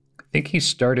I think he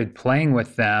started playing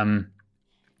with them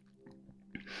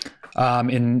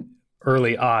in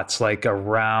early aughts, like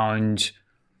around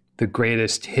the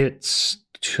Greatest Hits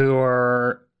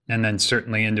tour, and then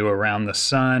certainly into Around the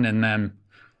Sun, and then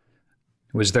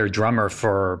was their drummer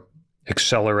for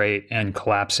Accelerate and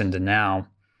Collapse Into Now.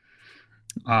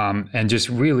 And just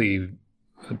really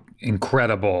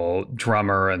incredible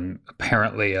drummer, and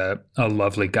apparently a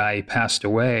lovely guy. He passed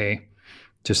away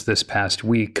just this past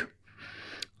week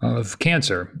of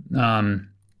cancer.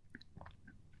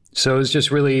 So it was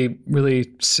just really,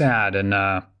 really sad. And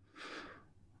I'm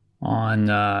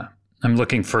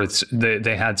looking for,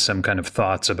 they had some kind of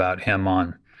thoughts about him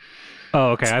on.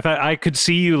 Oh, okay. I thought I could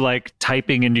see you like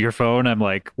typing into your phone. I'm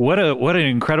like, what an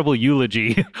incredible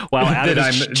eulogy while Adam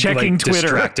that is I'm checking like, Twitter.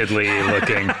 distractedly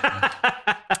looking.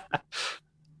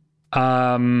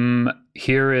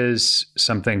 Here is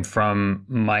something from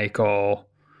Michael.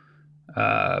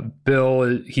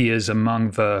 Bill, he is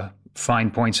among the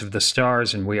fine points of the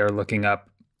stars, and we are looking up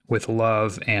with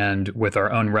love and with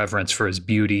our own reverence for his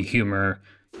beauty, humor,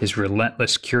 his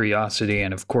relentless curiosity,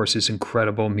 and of course his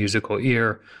incredible musical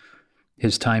ear.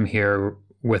 His time here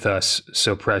with us,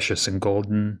 so precious and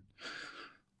golden.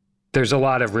 There's a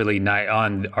lot of really nice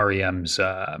on REM's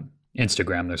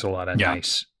Instagram. There's a lot of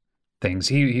nice things.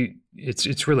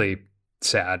 It's really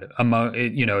sad.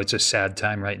 It's a sad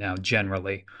time right now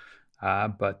generally,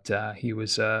 but he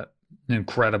was an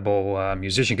incredible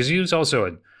musician because he was also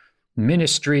a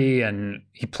ministry and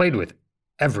he played with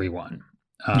everyone.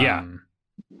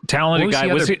 Talented what was guy.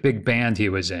 the Was other he, big band he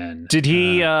was in? did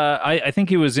he? I think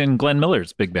he was in Glenn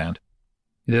Miller's big band.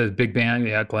 The big band,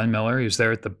 yeah, Glenn Miller. He was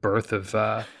there at the birth of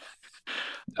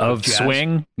of jazz.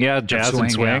 swing. Yeah, jazz swing,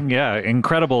 and swing. Yeah.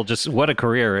 Incredible. Just what a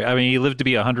career. I mean, he lived to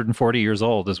be 140 years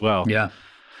old as well. Yeah.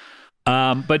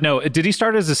 But no, did he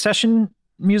start as a session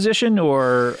musician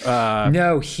or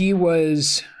No, he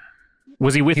was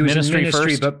he with in Ministry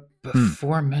Ministry, first? but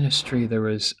before Ministry, there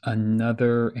was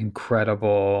another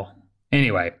incredible.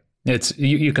 Anyway, it's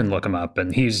you can look him up,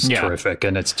 and he's terrific,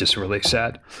 and it's just really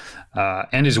sad.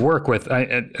 And his work with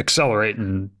Accelerate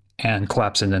and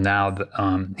Collapse into Now,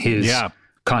 his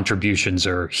contributions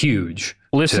are huge.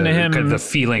 Listen to him. The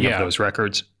feeling of those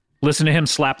records. Listen to him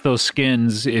slap those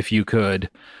skins if you could.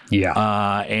 Yeah.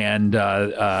 And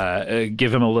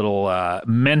give him a little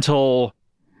mental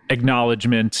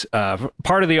acknowledgement.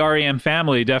 Part of the REM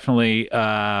family, definitely.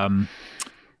 And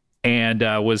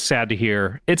was sad to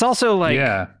hear. It's also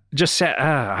like just sad.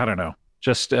 I don't know.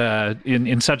 Just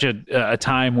in such a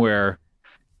time where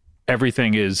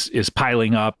everything is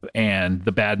piling up and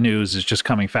the bad news is just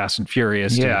coming fast and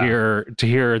furious. To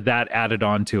hear that added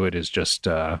on to it is just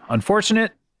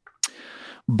unfortunate.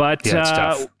 But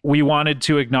we wanted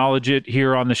to acknowledge it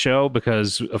here on the show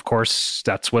because, of course,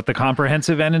 that's what the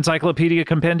Comprehensive and Encyclopedia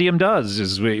Compendium does,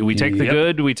 is we take the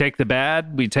good, we take the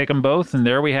bad, we take them both, and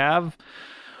there we have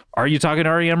Are You Talking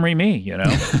REM Re Me, you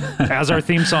know, as our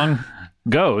theme song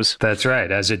goes. That's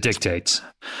right, as it dictates.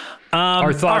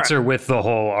 Our thoughts are with the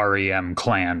whole REM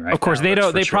clan, right? Of course,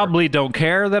 now, they probably don't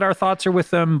care that our thoughts are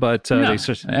with them, but they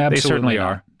certainly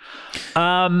are.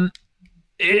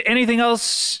 Anything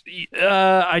else?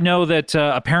 I know that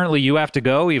apparently you have to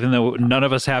go, even though none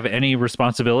of us have any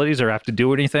responsibilities or have to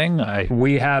do anything.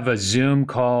 We have a Zoom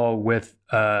call with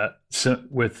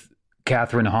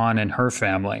Catherine Hahn and her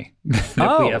family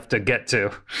that we have to get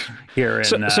to here.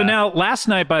 So now, last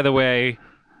night, by the way,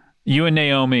 you and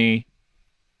Naomi,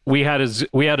 we had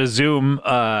a Zoom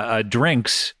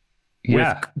drinks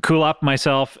with Kulap,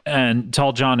 myself, and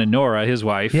Tall John and Nora, his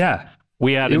wife. Yeah,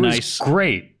 we had it was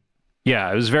great.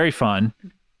 Yeah, it was very fun.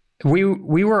 We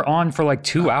were on for like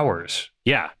 2 hours.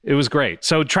 Yeah, it was great.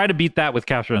 So try to beat that with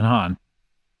Catherine Hahn.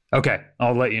 Okay,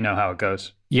 I'll let you know how it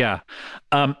goes. Yeah.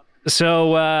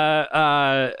 So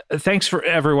thanks for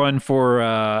everyone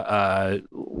for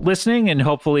listening, and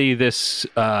hopefully this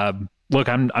look,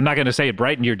 I'm not going to say it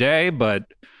brightened your day, but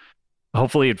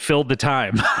hopefully it filled the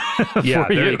time. Yeah,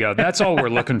 there you go. That's all we're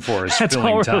looking for is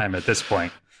filling time at this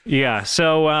point. Yeah.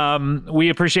 So we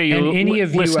appreciate you and any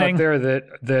of listening. you out there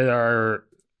that are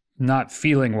not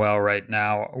feeling well right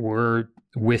now, we're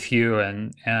with you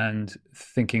and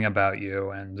thinking about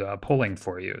you and pulling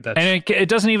for you. And it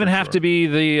doesn't even have to be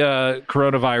the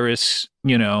coronavirus.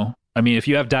 You know, I mean, if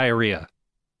you have diarrhea,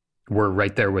 we're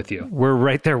right there with you. We're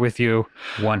right there with you.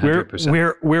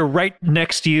 100%. We're right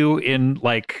next to you in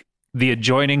like the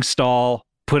adjoining stall,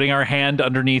 putting our hand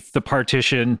underneath the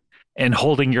partition and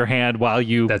holding your hand while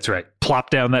you plop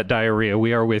down that diarrhea.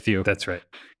 We are with you. That's right.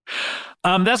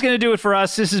 That's going to do it for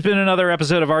us. This has been another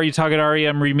episode of Are You Talking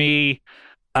REM Re Me?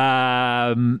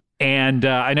 And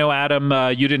I know, Adam,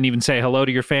 you didn't even say hello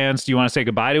to your fans. Do you want to say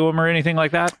goodbye to them or anything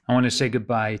like that? I want to say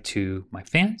goodbye to my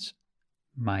fans,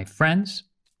 my friends,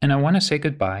 and I want to say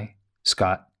goodbye,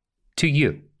 Scott, to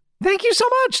you. Thank you so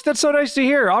much. That's so nice to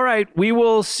hear. All right. We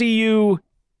will see you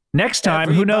next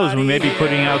time. Who knows? We may be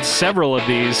putting out several of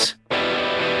these.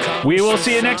 We will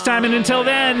see you next time. And until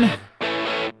then,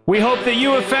 we hope that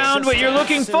you have found what you're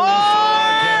looking for.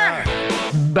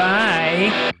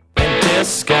 Bye. In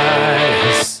this sky.